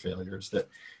the other failures, that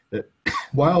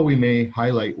while we may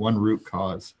highlight one root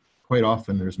cause, quite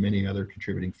often there's many other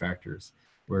contributing factors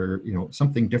where, you know,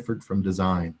 something differed from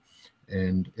design.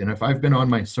 And if I've been on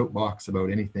my soapbox about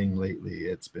anything lately,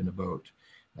 it's been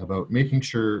about making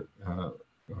sure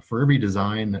for every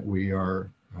design that we are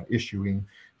issuing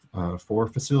for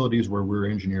facilities where we're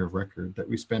engineer of record, that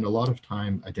we spend a lot of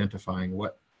time identifying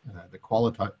what the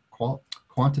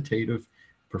quantitative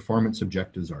performance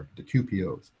objectives are, the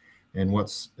QPOs, and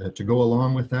what's to go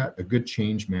along with that, a good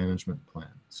change management plan.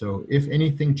 So if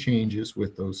anything changes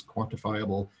with those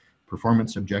quantifiable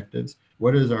performance objectives,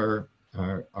 what is our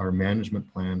our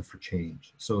management plan for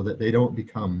change so that they don't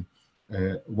become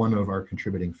one of our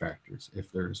contributing factors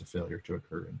if there is a failure to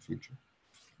occur in the future.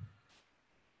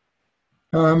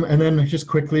 And then just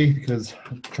quickly, because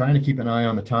I'm trying to keep an eye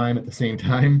on the time at the same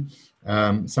time,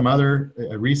 some other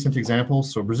recent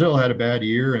examples. So Brazil had a bad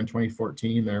year in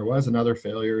 2014. There was another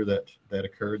failure that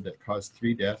occurred that caused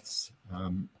 3 deaths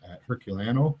at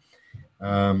Herculano.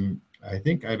 I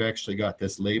think I've actually got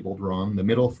this labeled wrong. The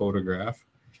middle photograph.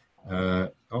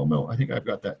 Oh no, I think I've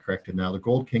got that corrected now. The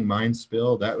Gold King mine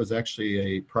spill, that was actually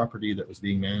a property that was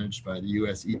being managed by the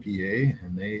US EPA,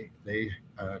 and they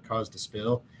caused a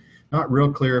spill. Not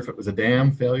real clear if it was a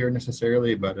dam failure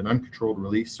necessarily, but an uncontrolled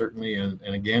release certainly. And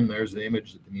again, there's the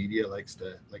image that the media likes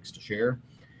to share.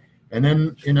 And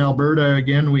then in Alberta,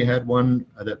 again, we had one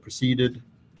that preceded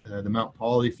the Mount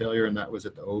Poly failure, and that was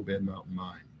at the Obed Mountain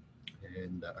Mine,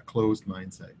 and a closed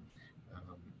mine site.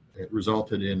 It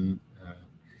resulted in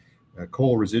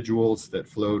coal residuals that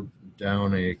flowed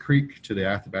down a creek to the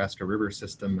Athabasca River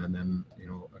system, and then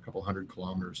a couple 100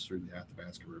 kilometers through the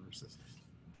Athabasca River system.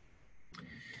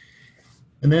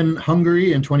 And then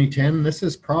Hungary in 2010, this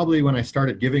is probably when I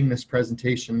started giving this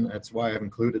presentation. That's why I've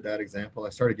included that example. I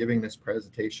started giving this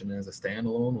presentation as a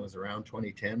standalone, was around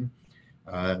 2010.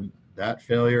 That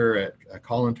failure at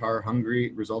Kolontar,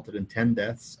 Hungary resulted in 10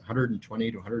 deaths, 120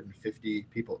 to 150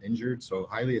 people injured. So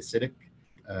highly acidic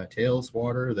tails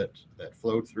water that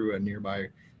flowed through a nearby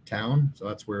town. So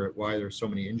that's why there's so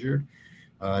many injured.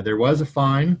 There was a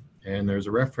fine, and there's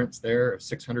a reference there of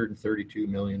 $632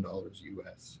 million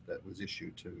US that was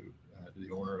issued to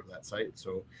the owner of that site.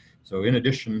 So in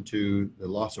addition to the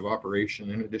loss of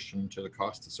operation, in addition to the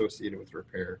costs associated with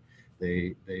repair,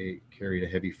 they carried a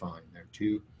heavy fine there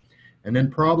too. And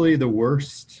then probably the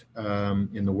worst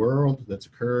in the world that's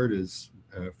occurred is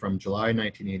from July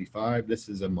 1985. This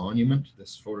is a monument.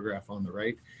 This photograph on the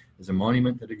right is a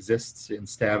monument that exists in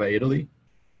Stava, Italy,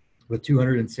 with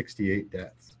 268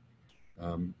 deaths.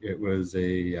 It was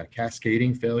a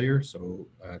cascading failure, so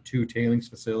 2 tailings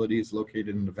facilities located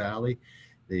in the valley.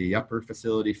 The upper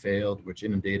facility failed, which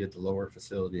inundated the lower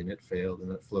facility, and it failed,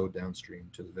 and it flowed downstream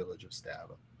to the village of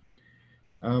Stava.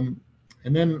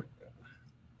 And then,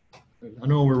 I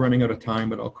know we're running out of time,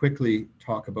 but I'll quickly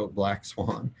talk about black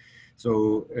swan.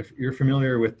 So if you're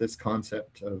familiar with this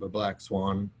concept of a black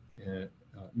swan,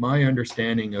 my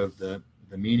understanding of the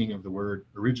meaning of the word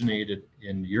originated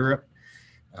in Europe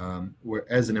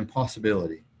as an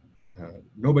impossibility.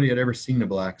 Nobody had ever seen a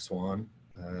black swan,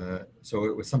 so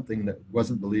it was something that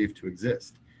wasn't believed to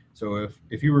exist. So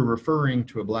if you were referring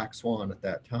to a black swan at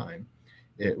that time,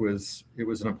 it was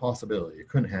an impossibility. It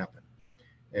couldn't happen.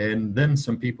 And then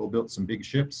some people built some big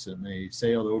ships and they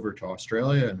sailed over to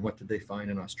Australia, and what did they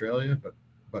find in Australia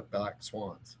but black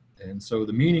swans? And so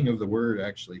the meaning of the word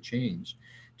actually changed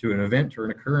to an event or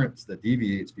an occurrence that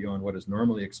deviates beyond what is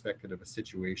normally expected of a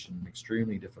situation,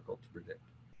 extremely difficult to predict.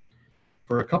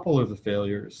 For a couple of the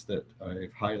failures that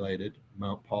I've highlighted,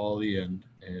 Mount Poly and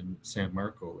San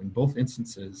Marco, in both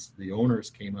instances, the owners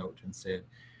came out and said,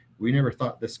 we never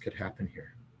thought this could happen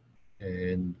here.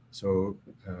 And so,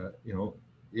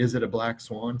 is it a black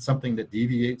swan, something that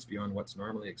deviates beyond what's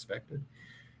normally expected?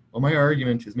 Well, my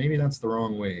argument is maybe that's the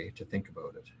wrong way to think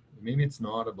about it. Maybe it's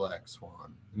not a black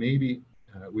swan. Maybe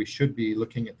we should be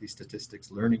looking at these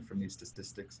statistics, learning from these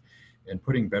statistics, and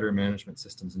putting better management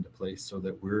systems into place so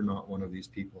that we're not one of these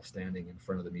people standing in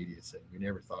front of the media saying, we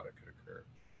never thought it could occur.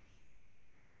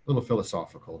 A little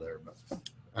philosophical there, but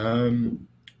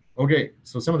okay,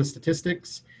 so some of the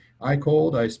statistics.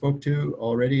 ICOLD, I spoke to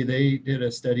already. They did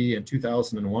a study in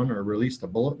 2001 or released a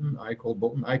bulletin, ICOLD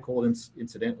bulletin. ICOLD,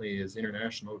 incidentally, is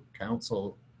International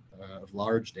Council of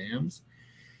Large Dams.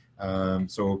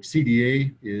 So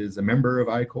CDA is a member of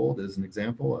ICOLD, as an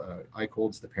example.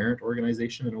 ICOLD's the parent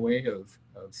organization, in a way, of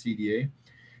CDA.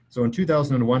 So in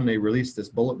 2001, they released this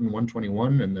bulletin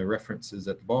 121, and the reference is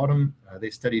at the bottom.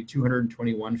 They studied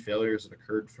 221 failures that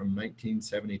occurred from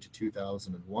 1970 to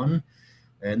 2001.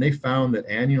 And they found that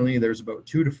annually there's about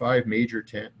 2 to 5 major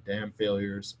dam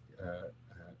failures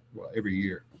every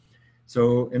year.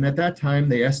 So, and at that time,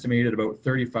 they estimated about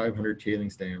 3,500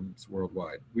 tailings dams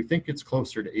worldwide. We think it's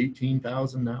closer to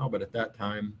 18,000 now, but at that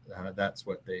time, that's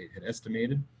what they had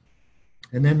estimated.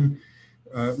 And then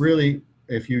really,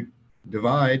 if you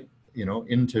divide,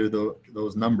 into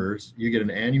those numbers, you get an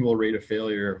annual rate of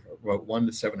failure of about 1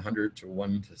 to 700 to 1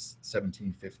 to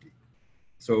 1750.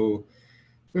 So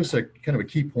there's a kind of a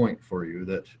key point for you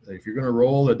that if you're going to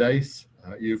roll the dice,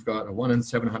 you've got a 1 in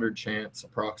 700 chance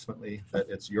approximately that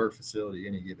it's your facility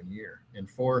any given year. And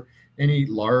for any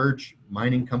large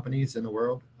mining companies in the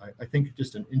world, I think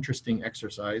just an interesting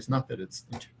exercise, not that it's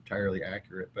entirely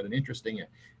accurate, but an interesting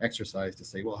exercise to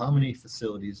say, well, how many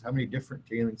facilities, how many different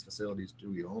tailings facilities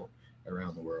do we own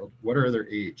around the world? What are their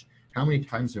age? How many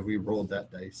times have we rolled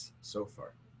that dice so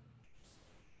far?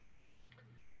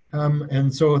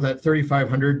 And so that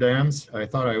 3,500 dams, I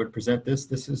thought I would present this.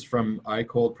 This is from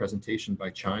ICOLD presentation by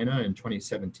China in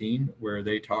 2017, where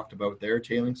they talked about their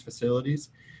tailings facilities.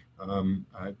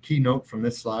 A key note from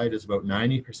this slide is about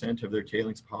 90% of their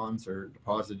tailings ponds are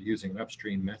deposited using an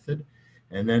upstream method.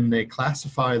 And then they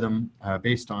classify them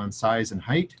based on size and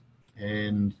height.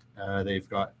 And they've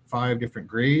got 5 different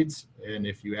grades. And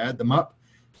if you add them up,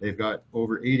 they've got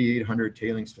over 8,800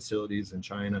 tailings facilities in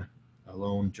China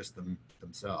alone, just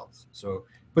themselves. So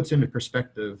puts into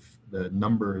perspective the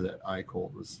number that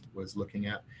ICOLD was looking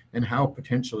at and how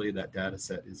potentially that data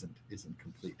set isn't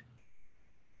complete.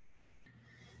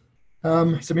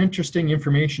 Some interesting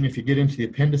information if you get into the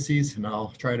appendices, and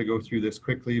I'll try to go through this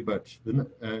quickly, but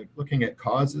looking at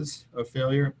causes of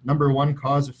failure. Number 1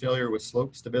 cause of failure was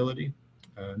slope stability.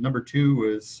 Number 2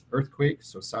 was earthquakes,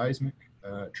 so seismic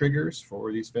triggers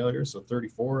for these failures, so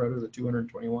 34 out of the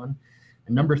 221.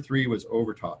 And number 3 was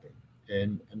overtopping.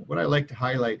 And what I like to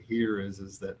highlight here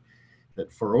is that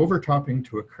for overtopping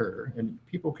to occur, and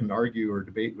people can argue or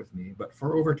debate with me, but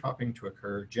for overtopping to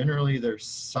occur, generally there's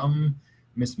some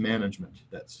mismanagement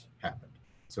that's happened.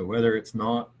 So whether it's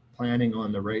not planning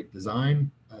on the right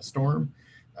design storm,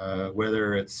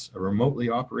 whether it's a remotely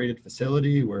operated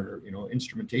facility where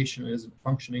instrumentation isn't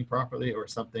functioning properly or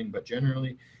something, but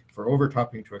generally for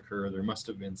overtopping to occur, there must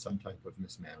have been some type of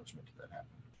mismanagement that happened.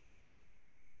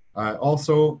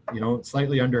 Also,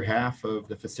 slightly under half of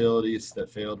the facilities that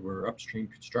failed were upstream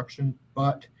construction,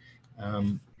 but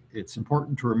it's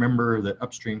important to remember that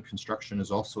upstream construction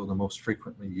is also the most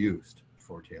frequently used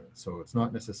for tailings. So it's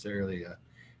not necessarily a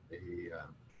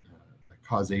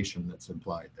causation that's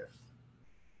implied there.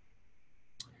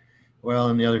 Well,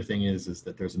 and the other thing is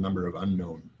that there's a number of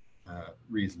unknown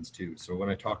reasons too. So when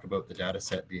I talk about the data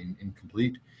set being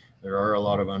incomplete, there are a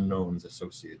lot of unknowns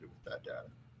associated with that data.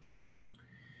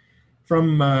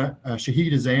 From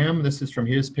Shahid Azam, this is from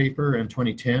his paper in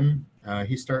 2010.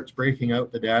 He starts breaking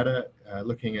out the data,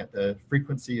 looking at the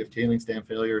frequency of tailings dam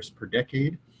failures per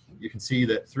decade. You can see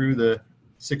that through the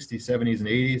 60s, 70s, and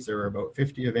 80s, there were about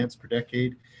 50 events per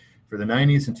decade. For the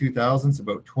 90s and 2000s,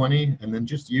 about 20. And then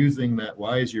just using that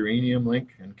WISE uranium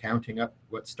link and counting up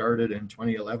what started in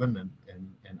 2011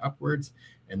 and upwards,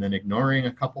 and then ignoring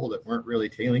a couple that weren't really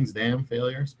tailings dam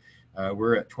failures,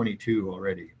 we're at 22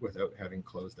 already without having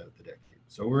closed out the decade.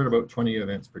 So we're at about 20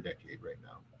 events per decade right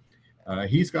now.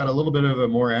 He's got a little bit of a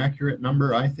more accurate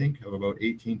number, I think, of about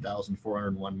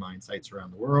 18,401 mine sites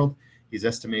around the world. He's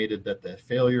estimated that the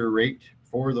failure rate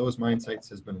for those mine sites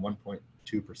has been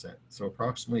 1.2%. So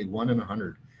approximately 1 in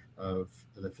 100 of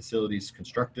the facilities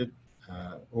constructed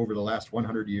over the last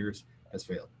 100 years has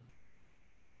failed.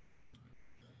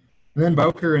 And then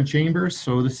Bowker and Chambers.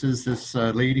 So this is this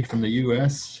lady from the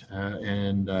US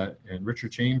and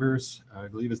Richard Chambers, I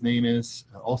believe his name is,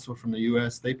 also from the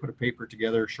US. They put a paper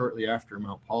together shortly after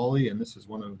Mount Poly, and this is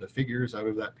one of the figures out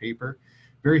of that paper.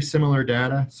 Very similar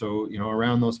data. So,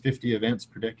 around those 50 events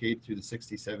per decade through the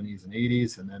 60s, 70s, and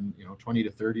 80s, and then, 20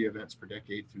 to 30 events per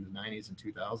decade through the 90s and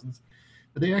 2000s.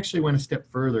 But they actually went a step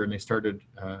further and they started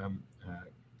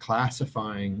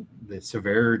classifying the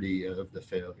severity of the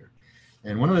failure.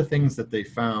 And one of the things that they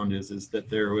found is that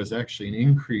there was actually an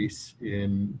increase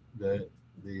in the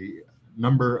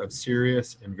number of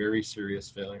serious and very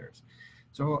serious failures.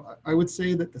 So I would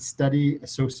say that the study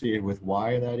associated with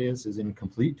why that is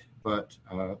incomplete. But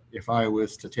if I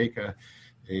was to take a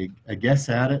guess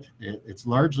at it, it's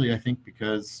largely, I think,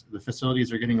 because the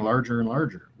facilities are getting larger and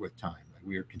larger with time.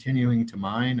 We are continuing to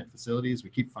mine at facilities. We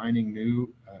keep finding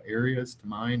new areas to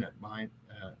mine at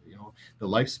the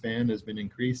lifespan has been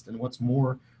increased, and what's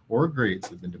more, ore grades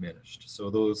have been diminished. So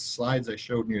those slides I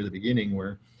showed near the beginning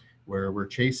where we're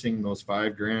chasing those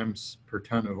 5 grams per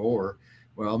ton of ore,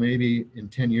 well, maybe in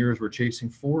 10 years we're chasing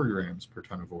 4 grams per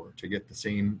ton of ore to get the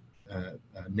same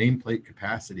nameplate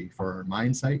capacity for our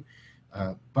mine site.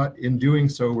 But in doing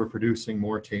so, we're producing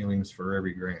more tailings for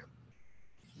every gram.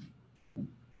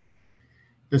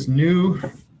 This new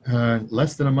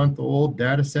less than a month old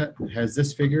data set has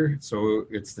this figure. So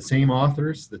it's the same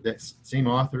authors, same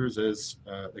authors as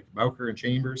like Bowker and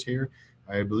Chambers here.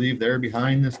 I believe they're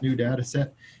behind this new data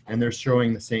set, and they're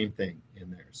showing the same thing in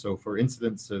there. So for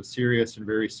incidents of serious and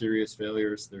very serious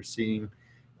failures, they're seeing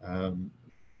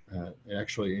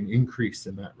actually an increase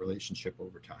in that relationship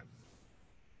over time.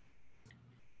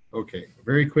 Okay,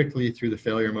 very quickly through the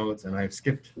failure modes, and I've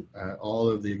skipped all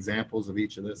of the examples of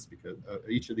each of this because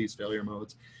each of these failure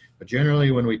modes. But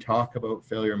generally, when we talk about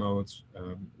failure modes,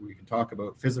 we can talk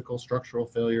about physical, structural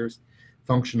failures,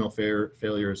 functional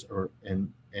failures, or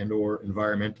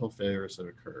environmental failures that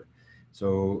occur.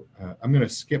 So I'm going to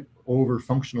skip over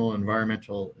functional and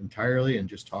environmental entirely and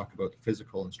just talk about the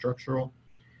physical and structural.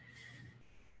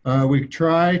 We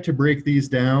try to break these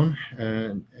down,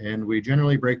 and we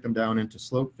generally break them down into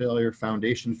slope failure,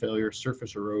 foundation failure,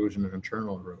 surface erosion, and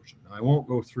internal erosion. Now, I won't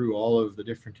go through all of the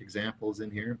different examples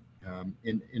in here.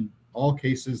 In all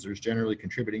cases, there's generally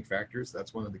contributing factors.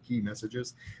 That's one of the key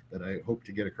messages that I hope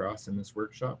to get across in this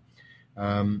workshop.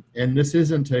 And this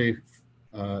isn't a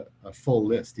full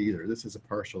list either. This is a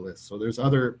partial list. So there's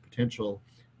other potential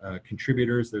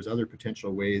contributors. There's other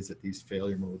potential ways that these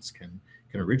failure modes can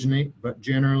originate, but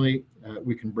generally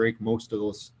we can break most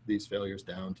of these failures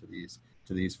down to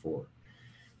these four.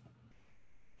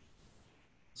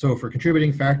 So for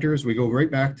contributing factors, we go right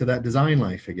back to that design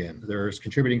life again. There's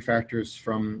contributing factors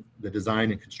from the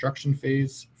design and construction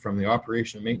phase, from the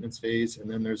operation and maintenance phase, and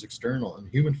then there's external and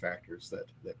human factors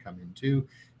that come in too.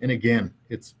 And again,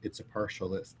 it's a partial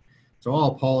list. So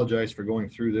I'll apologize for going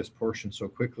through this portion so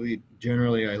quickly.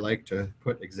 Generally, I like to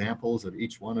put examples of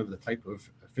each one of the type of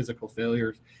physical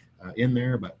failures in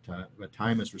there, but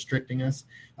time is restricting us.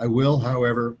 I will,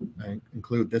 however,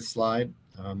 include this slide.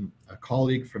 A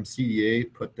colleague from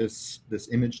CDA put this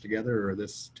image together, or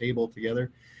this table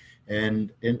together,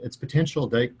 and its potential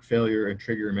dike failure and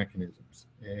trigger mechanisms.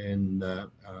 And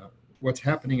what's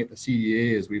happening at the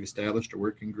CDA is we've established a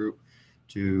working group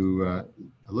to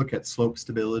look at slope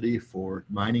stability for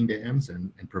mining dams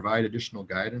and provide additional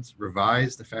guidance,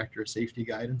 revise the factor of safety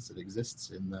guidance that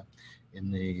exists in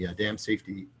the dam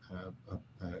safety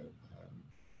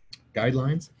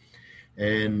guidelines.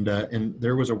 And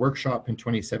there was a workshop in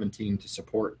 2017 to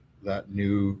support that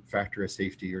new factor of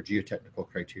safety or geotechnical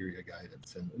criteria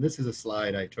guidance. And this is a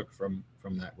slide I took from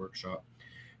that workshop.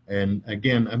 And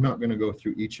again, I'm not going to go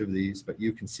through each of these, but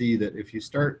you can see that if you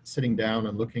start sitting down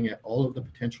and looking at all of the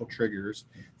potential triggers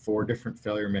for different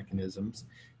failure mechanisms,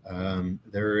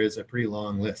 there is a pretty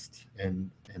long list. And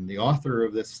the author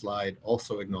of this slide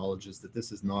also acknowledges that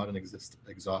this is not an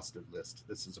exhaustive list.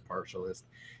 This is a partial list.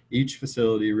 Each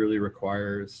facility really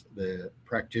requires the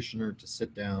practitioner to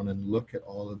sit down and look at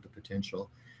all of the potential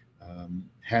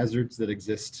hazards that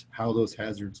exist, how those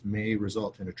hazards may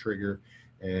result in a trigger,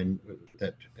 and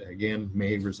that again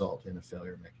may result in a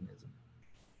failure mechanism.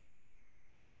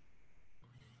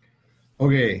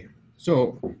 Okay,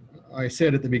 so I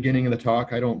said at the beginning of the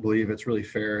talk, I don't believe it's really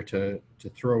fair to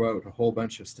throw out a whole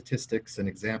bunch of statistics and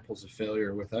examples of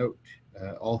failure without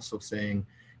also saying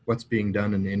what's being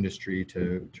done in the industry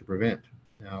to prevent.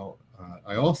 Now,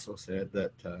 I also said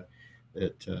that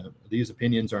these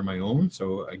opinions are my own,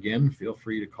 so again, feel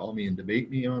free to call me and debate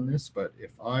me on this, but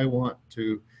if I want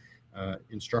to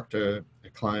instruct a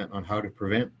client on how to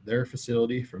prevent their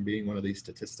facility from being one of these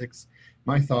statistics,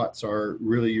 my thoughts are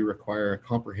really you require a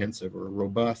comprehensive or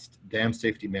robust dam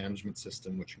safety management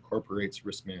system which incorporates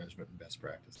risk management and best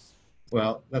practice.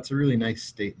 Well, that's a really nice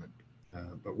statement,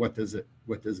 but what does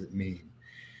it mean?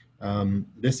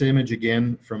 This image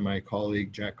again from my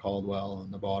colleague Jack Caldwell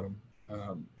on the bottom,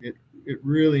 it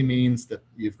really means that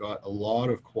you've got a lot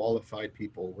of qualified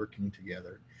people working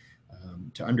together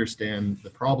to understand the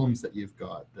problems that you've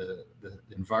got, the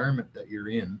environment that you're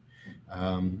in,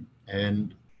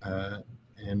 and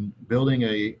building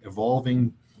a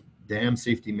evolving dam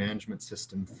safety management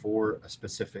system for a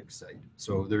specific site.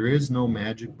 So there is no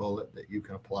magic bullet that you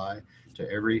can apply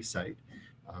to every site.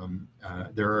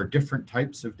 There are different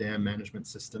types of dam management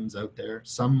systems out there.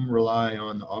 Some rely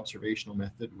on the observational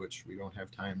method, which we don't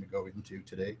have time to go into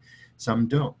today. Some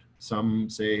don't. Some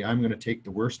say, I'm going to take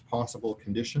the worst possible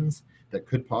conditions that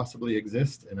could possibly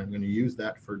exist, and I'm going to use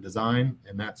that for design,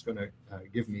 and that's going to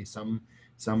give me some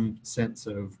sense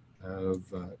of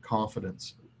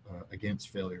confidence against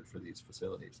failure for these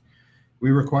facilities. We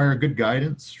require good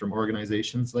guidance from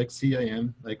organizations like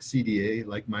CIM, like CDA,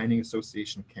 like Mining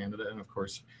Association of Canada, and of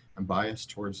course, I'm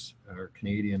biased towards our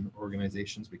Canadian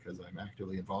organizations because I'm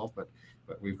actively involved, but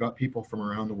we've got people from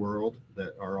around the world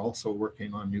that are also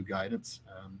working on new guidance.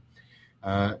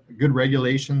 Good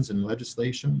regulations and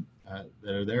legislation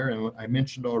that are there, and I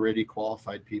mentioned already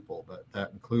qualified people, but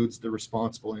that includes the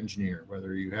responsible engineer,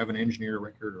 whether you have an engineer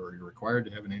record or you're required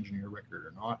to have an engineer record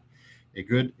or not. A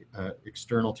good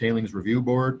external tailings review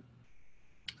board,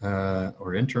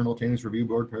 or internal tailings review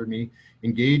board, pardon me,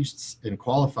 engaged and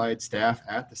qualified staff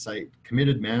at the site,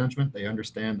 committed management, they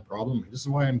understand the problem. This is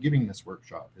why I'm giving this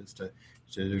workshop, is to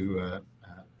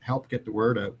help get the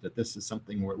word out that this is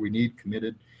something where we need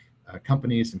committed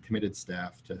companies and committed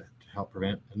staff to help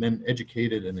prevent, and then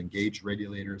educated and engaged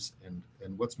regulators and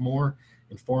what's more,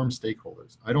 informed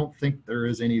stakeholders. I don't think there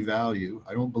is any value,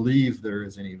 I don't believe there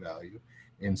is any value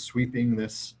in sweeping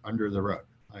this under the rug.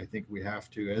 I think we have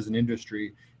to, as an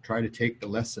industry, try to take the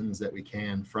lessons that we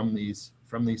can from these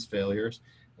failures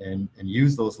and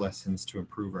use those lessons to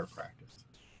improve our practice.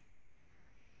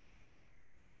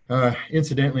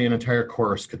 Incidentally, an entire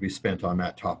course could be spent on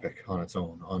that topic on its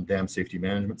own, on dam safety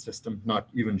management system, not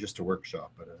even just a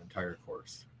workshop, but an entire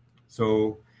course.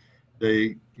 So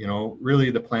really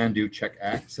the plan, do, check,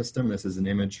 act system, this is an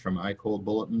image from iCold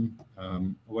Bulletin.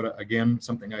 Again,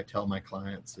 something I tell my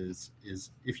clients is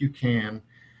if you can,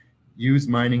 use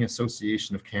Mining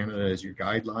Association of Canada as your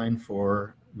guideline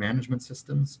for management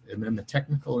systems, and then the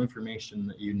technical information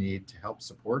that you need to help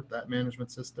support that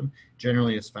management system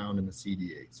generally is found in the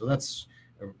CDA. So that's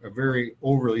a very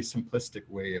overly simplistic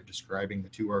way of describing the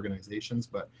two organizations,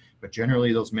 but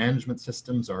generally those management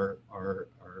systems are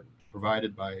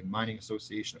provided by Mining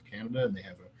Association of Canada, and they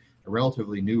have a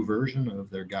relatively new version of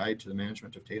their guide to the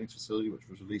management of tailings facility, which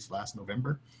was released last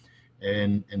November.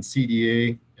 And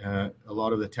CDA, a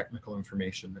lot of the technical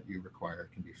information that you require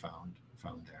can be found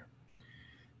there.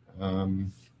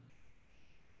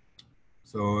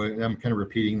 So I'm kind of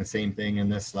repeating the same thing in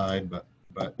this slide,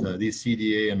 but these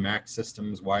CDA and MAC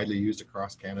systems widely used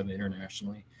across Canada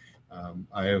internationally.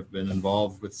 I have been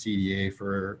involved with CDA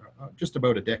for just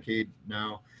about a decade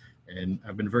now, and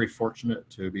I've been very fortunate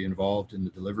to be involved in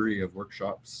the delivery of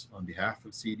workshops on behalf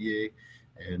of CDA.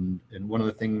 And one of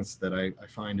the things that I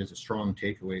find is a strong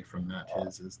takeaway from that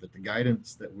is that the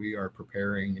guidance that we are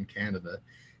preparing in Canada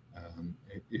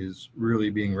is really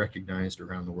being recognized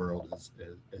around the world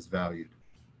as valued.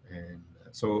 And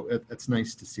so it's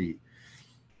nice to see.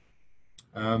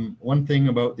 One thing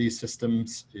about these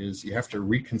systems is you have to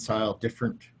reconcile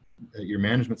your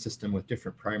management system with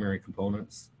different primary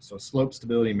components. So slope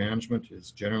stability management is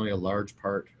generally a large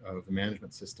part of the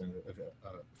management system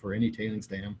for any tailings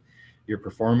dam. Your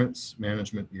performance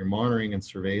management, your monitoring and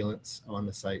surveillance on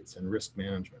the sites, and risk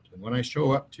management. And when I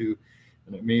show up to,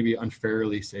 and it maybe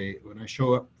unfairly say, when I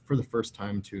show up for the first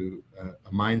time to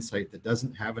a mine site that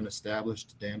doesn't have an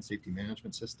established dam safety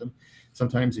management system,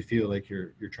 sometimes you feel like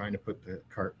you're trying to put the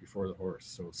cart before the horse.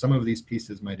 So some of these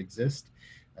pieces might exist,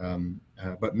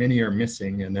 but many are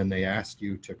missing, and then they ask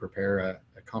you to prepare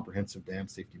a comprehensive dam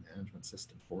safety management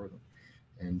system for them.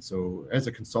 And so as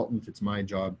a consultant, it's my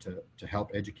job to help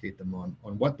educate them on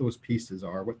what those pieces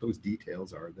are, what those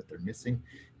details are that they're missing,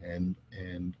 and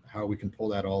how we can pull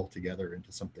that all together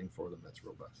into something for them that's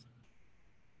robust.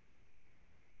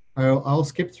 I'll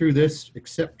skip through this,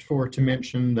 except for to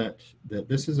mention that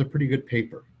this is a pretty good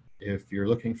paper if you're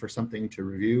looking for something to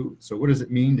review. So what does it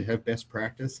mean to have best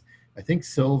practice? I think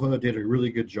Silva did a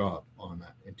really good job on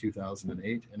that in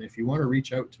 2008. And if you want to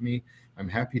reach out to me, I'm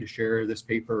happy to share this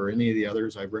paper or any of the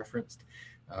others I've referenced.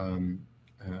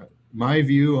 My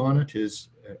view on it is,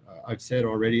 I've said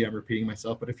already, I'm repeating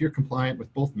myself, but if you're compliant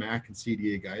with both MAC and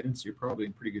CDA guidance, you're probably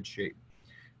in pretty good shape.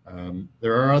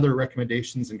 There are other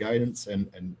recommendations and guidance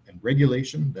and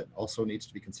regulation that also needs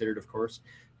to be considered, of course,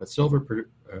 but Silva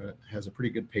has a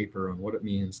pretty good paper on what it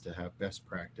means to have best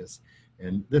practice.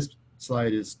 And this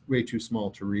slide is way too small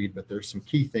to read, but there's some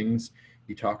key things.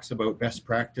 He talks about best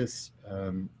practice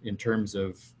in terms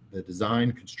of the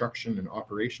design, construction, and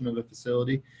operation of the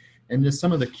facility. And there's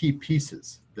some of the key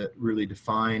pieces that really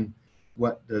define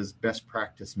what does best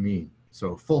practice mean.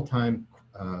 So full-time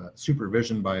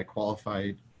supervision by a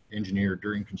qualified engineer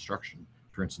during construction,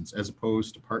 for instance, as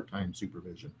opposed to part-time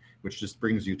supervision, which just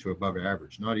brings you to above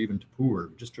average, not even to poor,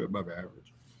 just to above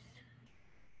average.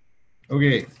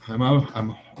 Okay,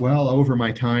 I'm well over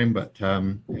my time, but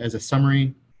as a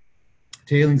summary,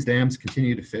 tailings dams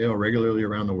continue to fail regularly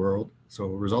around the world, so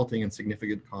resulting in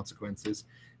significant consequences,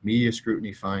 media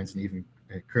scrutiny, fines, and even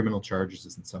criminal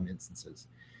charges in some instances.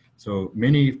 So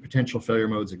many potential failure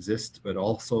modes exist, but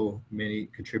also many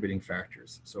contributing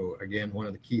factors. So again, one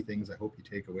of the key things I hope you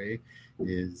take away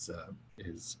is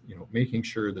making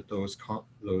sure that those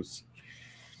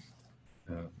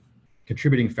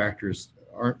contributing factors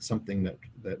aren't something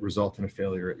that result in a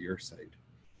failure at your site.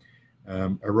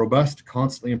 A robust,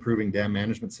 constantly improving dam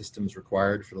management system is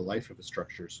required for the life of a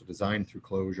structure, so design through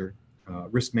closure.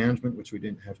 Risk management, which we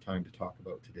didn't have time to talk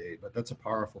about today, but that's a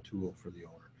powerful tool for the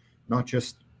owner, not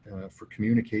just for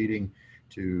communicating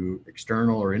to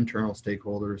external or internal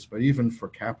stakeholders, but even for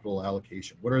capital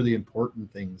allocation. What are the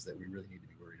important things that we really need to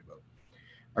be worried about?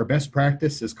 Our best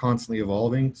practice is constantly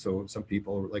evolving, so some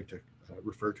people like to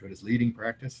refer to it as leading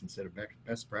practice instead of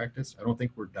best practice. I don't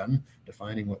think we're done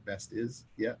defining what best is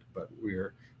yet, but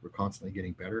we're constantly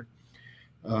getting better.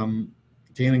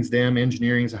 Tailings dam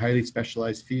engineering is a highly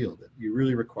specialized field. You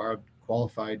really require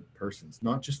qualified persons,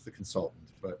 not just the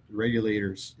consultants, but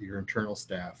regulators, your internal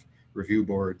staff, review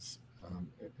boards,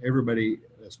 everybody,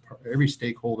 every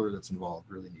stakeholder that's involved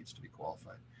really needs to be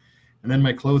qualified. And then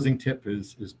my closing tip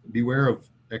is beware of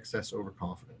excess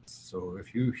overconfidence. So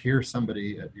if you hear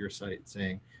somebody at your site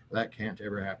saying that can't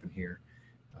ever happen here,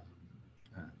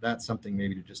 that's something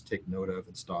maybe to just take note of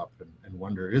and stop and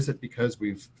wonder, is it because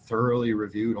we've thoroughly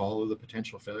reviewed all of the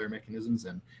potential failure mechanisms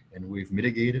and we've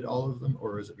mitigated all of them,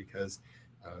 or is it because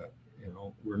you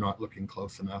know, we're not looking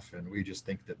close enough and we just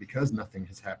think that because nothing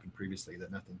has happened previously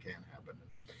that nothing can happen?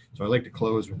 So I like to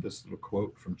close with this little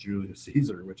quote from Julius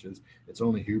Caesar, which is, "It's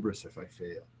only hubris if I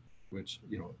fail," which,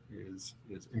 you know, is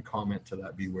in comment to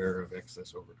that beware of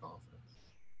excess overconfidence.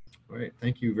 All right,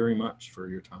 thank you very much for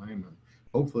your time, and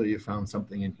hopefully you found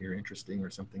something in here interesting or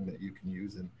something that you can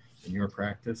use in your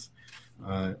practice.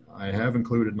 I have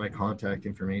included my contact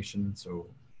information,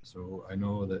 so I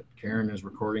know that Karen is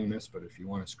recording this, but if you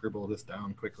want to scribble this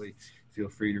down quickly, feel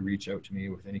free to reach out to me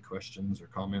with any questions or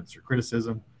comments or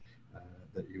criticism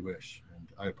that you wish. And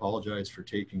I apologize for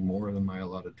taking more than my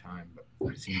allotted time, but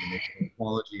I seem to make an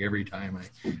apology every time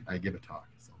I give a talk.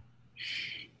 So.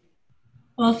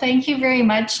 Well, thank you very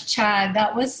much, Chad.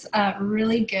 That was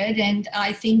really good. And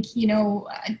I think, you know,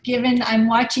 given I'm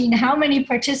watching how many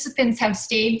participants have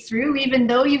stayed through, even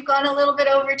though you've gone a little bit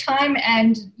over time,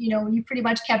 and, you know, you pretty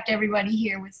much kept everybody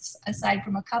here, with aside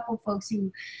from a couple folks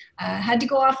who had to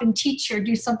go off and teach or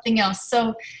do something else.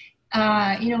 So,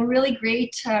 you know, really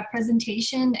great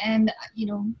presentation, and, you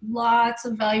know, lots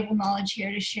of valuable knowledge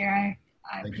here to share.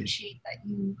 I appreciate that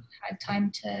you had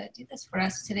time to do this for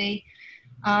us today.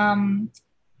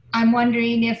 I'm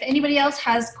wondering if anybody else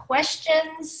has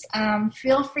questions.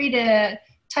 Feel free to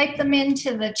type them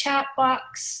into the chat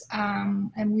box,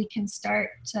 and we can start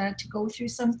to go through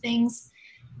some things.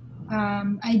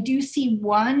 I do see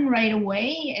one right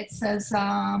away. It says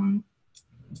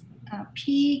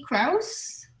P.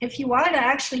 Kraus. If you want to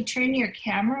actually turn your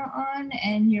camera on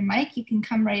and your mic, you can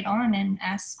come right on and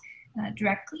ask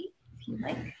directly if you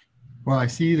like. Well, I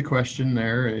see the question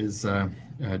there is,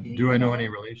 do I know any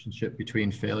relationship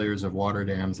between failures of water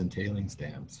dams and tailings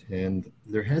dams? And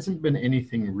there hasn't been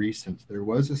anything recent. There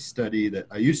was a study that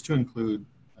I used to include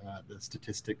the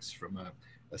statistics from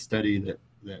a study that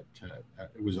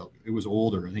it was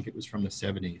older. I think it was from the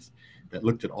 70s, that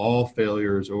looked at all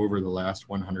failures over the last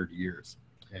 100 years.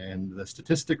 And the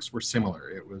statistics were similar.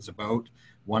 It was about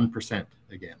 1%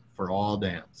 again for all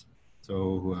dams.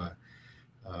 So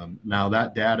now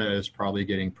that data is probably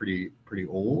getting pretty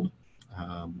old.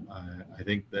 I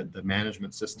think that the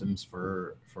management systems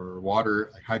for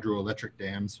water, like hydroelectric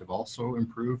dams, have also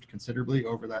improved considerably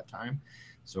over that time.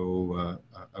 So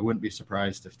I wouldn't be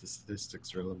surprised if the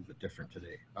statistics are a little bit different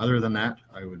today. Other than that,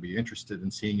 I would be interested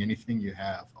in seeing anything you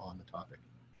have on the topic.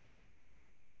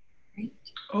 Great.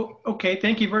 Oh, okay.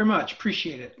 Thank you very much.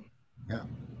 Appreciate it. Yeah.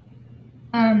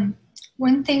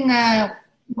 One thing,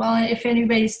 well, if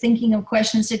anybody's thinking of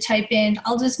questions to type in,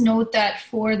 I'll just note that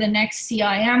for the next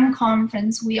CIM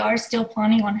conference, we are still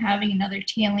planning on having another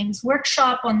tailings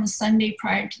workshop on the Sunday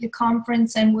prior to the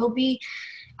conference, and we'll be,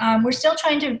 we're still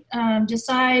trying to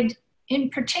decide in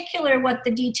particular what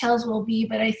the details will be,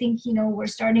 but I think, you know, we're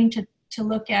starting to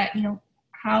look at, you know,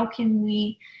 how can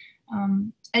we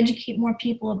educate more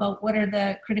people about what are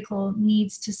the critical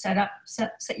needs to set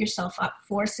yourself up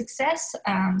for success.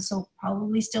 So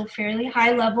probably still fairly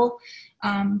high level,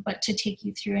 but to take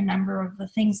you through a number of the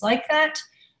things like that.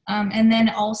 And then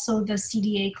also the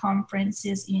CDA conference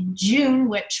is in June,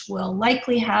 which will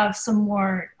likely have some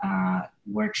more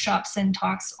workshops and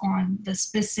talks on the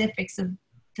specifics of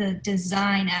the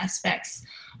design aspects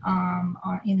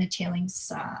in the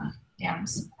tailings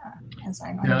dams, as I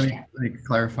understand. Let me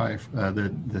clarify, the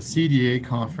CDA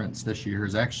conference this year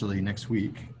is actually next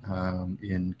week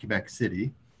in Quebec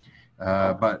City,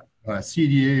 but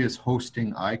CDA is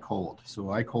hosting iCold. So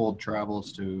iCold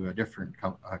travels to a different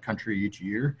country each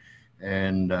year,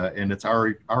 and it's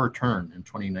our turn in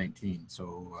 2019.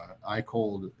 So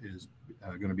iCold is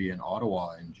going to be in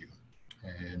Ottawa in June,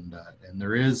 and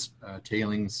there is a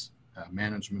tailings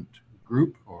management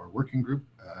group or working group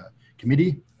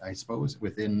committee, I suppose,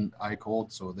 within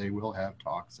iCold, so they will have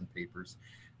talks and papers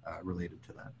related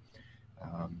to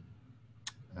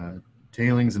that.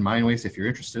 Tailings and mine waste, if you're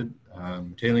interested.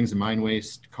 Tailings and mine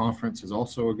waste conference is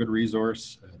also a good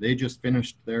resource. They just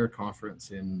finished their conference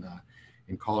in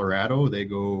Colorado.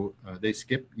 They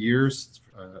skip years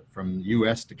from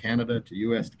US to Canada to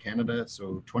US to Canada.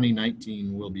 So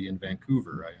 2019 will be in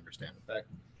Vancouver, I understand. In fact,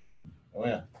 oh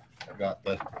yeah, I've got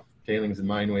the Tailings and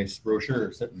Mine Waste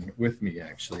brochure sitting with me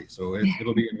actually. So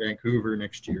it'll be in Vancouver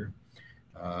next year.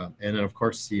 And then of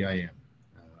course CIM,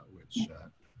 which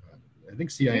I think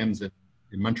CIM's in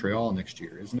Montreal next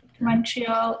year, isn't it, Karen?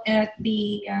 Montreal at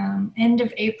the end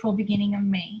of April, beginning of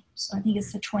May. So I think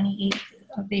it's the 28th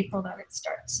of April that it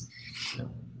starts. Yeah.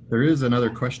 There is another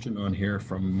question on here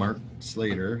from Mark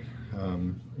Slater.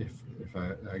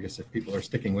 I guess if people are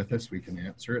sticking with us, we can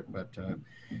answer it. But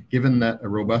given that a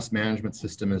robust management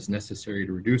system is necessary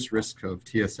to reduce risk of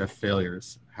TSF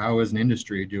failures, how as an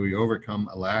industry do we overcome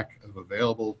a lack of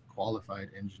available qualified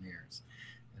engineers?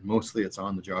 And mostly it's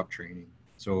on the job training.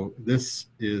 So this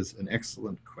is an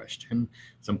excellent question,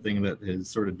 something that is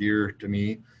sort of dear to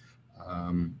me.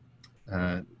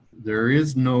 There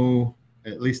is no,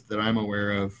 at least that I'm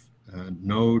aware of,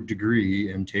 no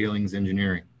degree in tailings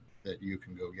engineering that you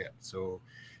can go get. So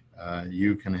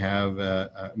you can have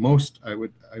I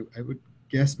would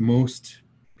guess most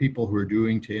people who are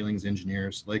doing tailings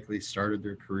engineers likely started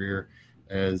their career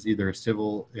as either a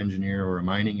civil engineer or a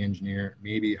mining engineer,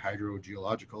 maybe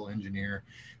hydrogeological engineer.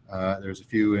 There's a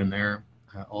few in there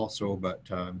also, but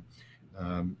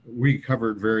we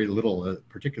covered very little,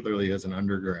 particularly as an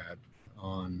undergrad,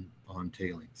 on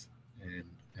tailings.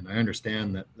 And I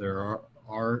understand that there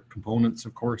are components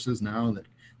of courses now that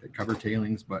cover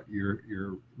tailings, but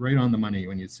you're right on the money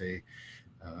when you say,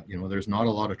 there's not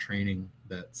a lot of training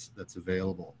that's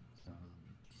available.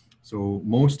 So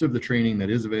most of the training that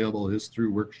is available is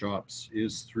through workshops,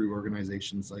 is through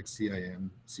organizations like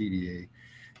CIM, CDA.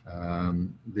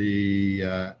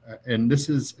 And this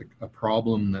is a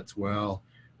problem that's well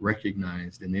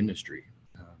recognized in industry.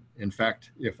 In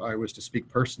fact, if I was to speak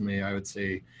personally, I would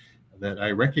say that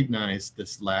I recognize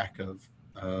this lack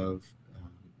of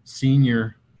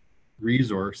senior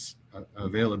resource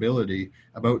availability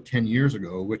about 10 years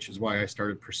ago, which is why I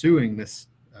started pursuing this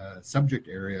subject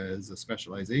area as a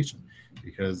specialization,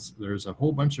 because there's a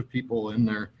whole bunch of people in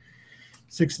their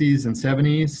 60s and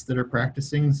 70s that are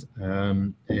practicing,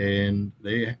 and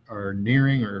they are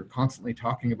nearing or constantly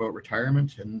talking about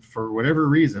retirement. And for whatever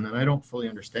reason, and I don't fully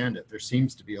understand it, there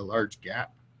seems to be a large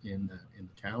gap in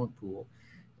the talent pool.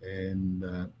 And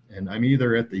I'm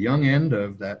either at the young end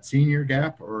of that senior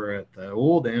gap or at the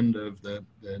old end of the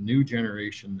new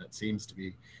generation that seems to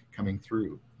be coming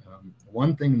through.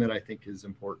 One thing that I think is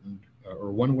important,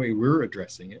 or one way we're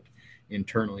addressing it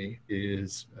internally,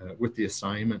 is with the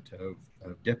assignment of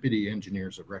deputy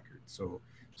engineers of record. So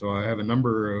I have a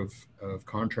number of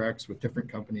contracts with different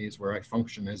companies where I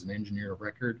function as an engineer of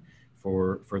record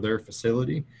for their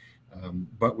facility.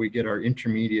 But we get our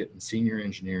intermediate and senior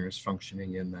engineers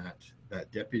functioning in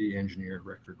that deputy engineer of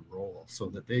record role, so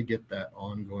that they get that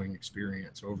ongoing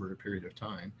experience over a period of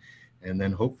time. And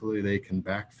then hopefully they can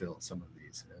backfill some of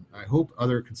these. And I hope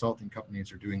other consulting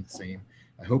companies are doing the same.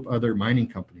 I hope other mining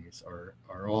companies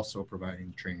are also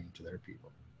providing training to their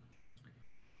people.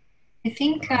 I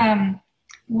think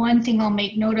one thing I'll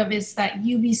make note of is that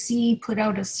UBC put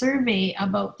out a survey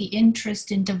about the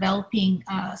interest in developing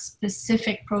a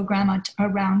specific program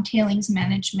around tailings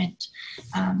management.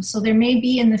 So there may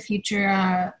be in the future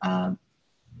a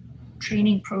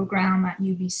training program at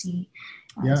UBC.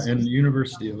 Yeah, and the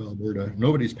University of Alberta,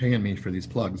 nobody's paying me for these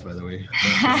plugs, by the way.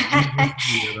 The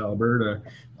University of Alberta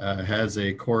has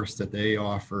a course that they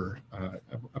offer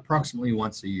approximately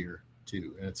once a year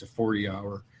too, and it's a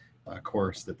 40-hour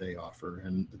course that they offer,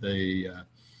 and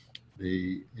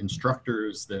the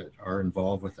instructors that are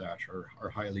involved with that are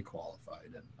highly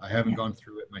qualified. And I haven't gone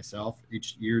through it myself.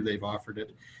 Each year they've offered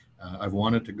it. I've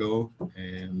wanted to go,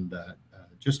 and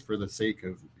just for the sake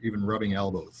of even rubbing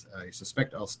elbows. I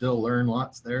suspect I'll still learn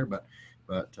lots there, but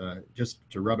just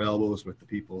to rub elbows with the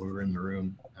people who are in the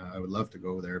room, I would love to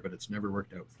go there, but it's never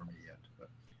worked out for me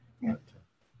yet.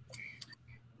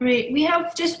 Great. We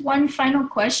have just one final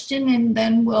question, and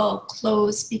then we'll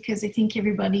close, because I think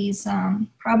everybody's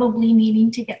probably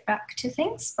needing to get back to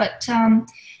things. But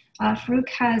Farouk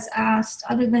has asked,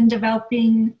 other than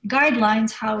developing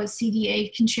guidelines, how is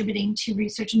CDA contributing to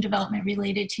research and development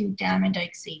related to dam and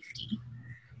dike safety?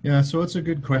 Yeah, so it's a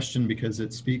good question, because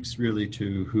it speaks really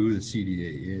to who the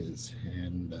CDA is,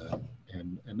 and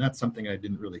that's something I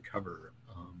didn't really cover.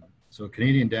 So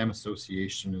Canadian Dam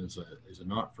Association is a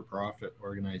not-for-profit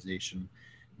organization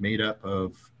made up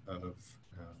of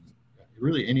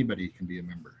really anybody can be a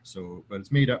member. So, but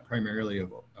it's made up primarily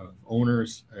of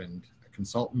owners and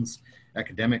consultants,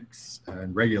 academics,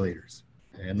 and regulators.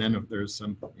 And then there's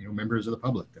some members of the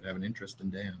public that have an interest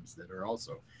in dams that are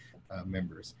also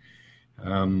members.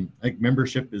 Like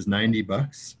membership is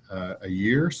 $90 a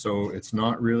year, so it's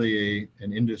not really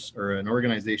an industry or an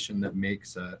organization that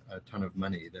makes a ton of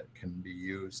money that can be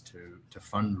used to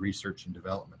fund research and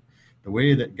development. The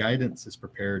way that guidance is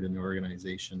prepared in the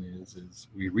organization is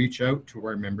we reach out to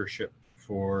our membership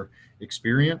for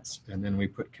experience, and then we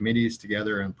put committees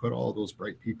together and put all those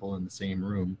bright people in the same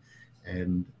room,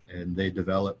 and they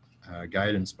develop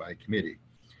guidance by committee.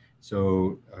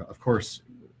 So of course,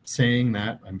 saying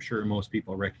that, I'm sure most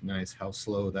people recognize how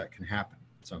slow that can happen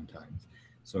sometimes.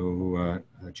 So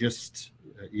just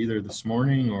either this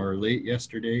morning or late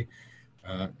yesterday,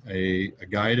 a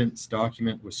guidance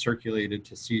document was circulated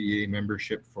to CDA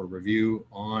membership for review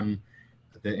on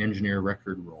the engineer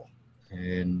record role.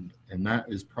 And that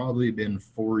has probably been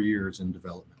 4 years in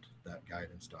development, that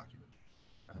guidance document.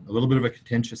 A little bit of a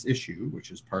contentious issue,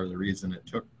 which is part of the reason it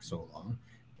took so long,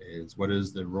 is what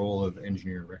is the role of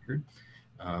engineer record?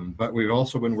 But we've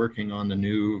also been working on the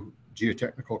new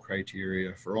geotechnical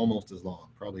criteria for almost as long,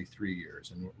 probably 3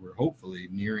 years, and we're hopefully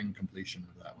nearing completion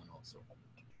of that one also.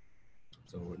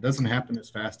 So it doesn't happen as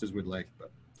fast as we'd like,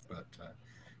 but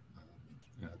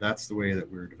that's the way that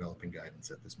we're developing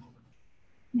guidance at this moment.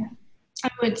 Yeah, I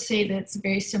would say that's a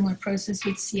very similar process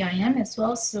with CIM as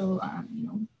well. So, you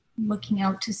know, looking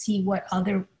out to see what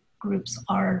other groups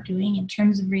are doing in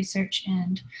terms of research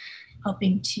and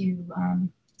helping to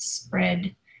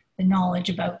spread the knowledge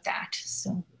about that.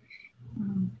 So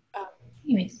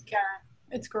anyways. Karen,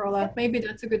 it's Corolla. Maybe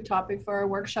that's a good topic for our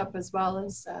workshop as well,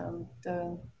 as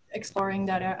the exploring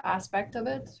that aspect of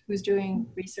it. Who's doing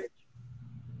research?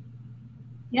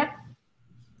 Yep.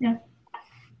 Yeah.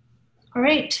 All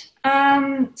right.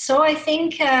 So I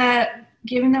think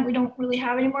given that we don't really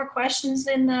have any more questions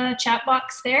in the chat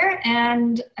box there,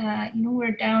 and you know,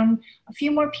 we're down a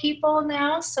few more people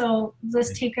now, so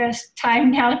let's take us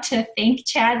time now to thank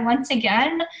Chad once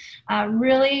again.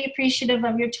 Really appreciative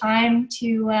of your time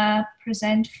to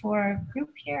present for our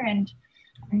group here, and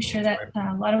I'm sure that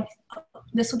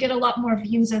this will get a lot more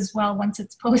views as well once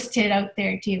it's posted out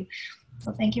there too.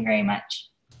 So thank you very much.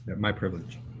 Yeah, my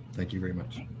privilege. Thank you very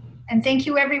much. Okay. And thank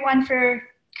you everyone for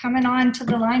coming on to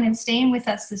the line and staying with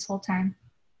us this whole time.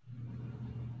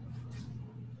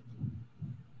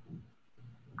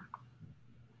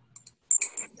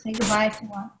 Say goodbye if you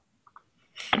want.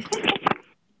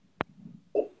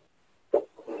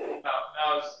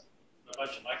 Now it's a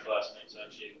bunch of my classmates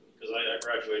actually, because I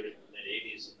graduated in the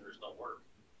mid-'80s and there was no work.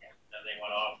 Yeah. And they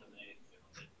went off and they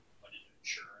went into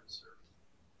insurance or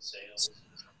sales.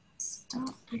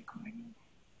 Stop recording.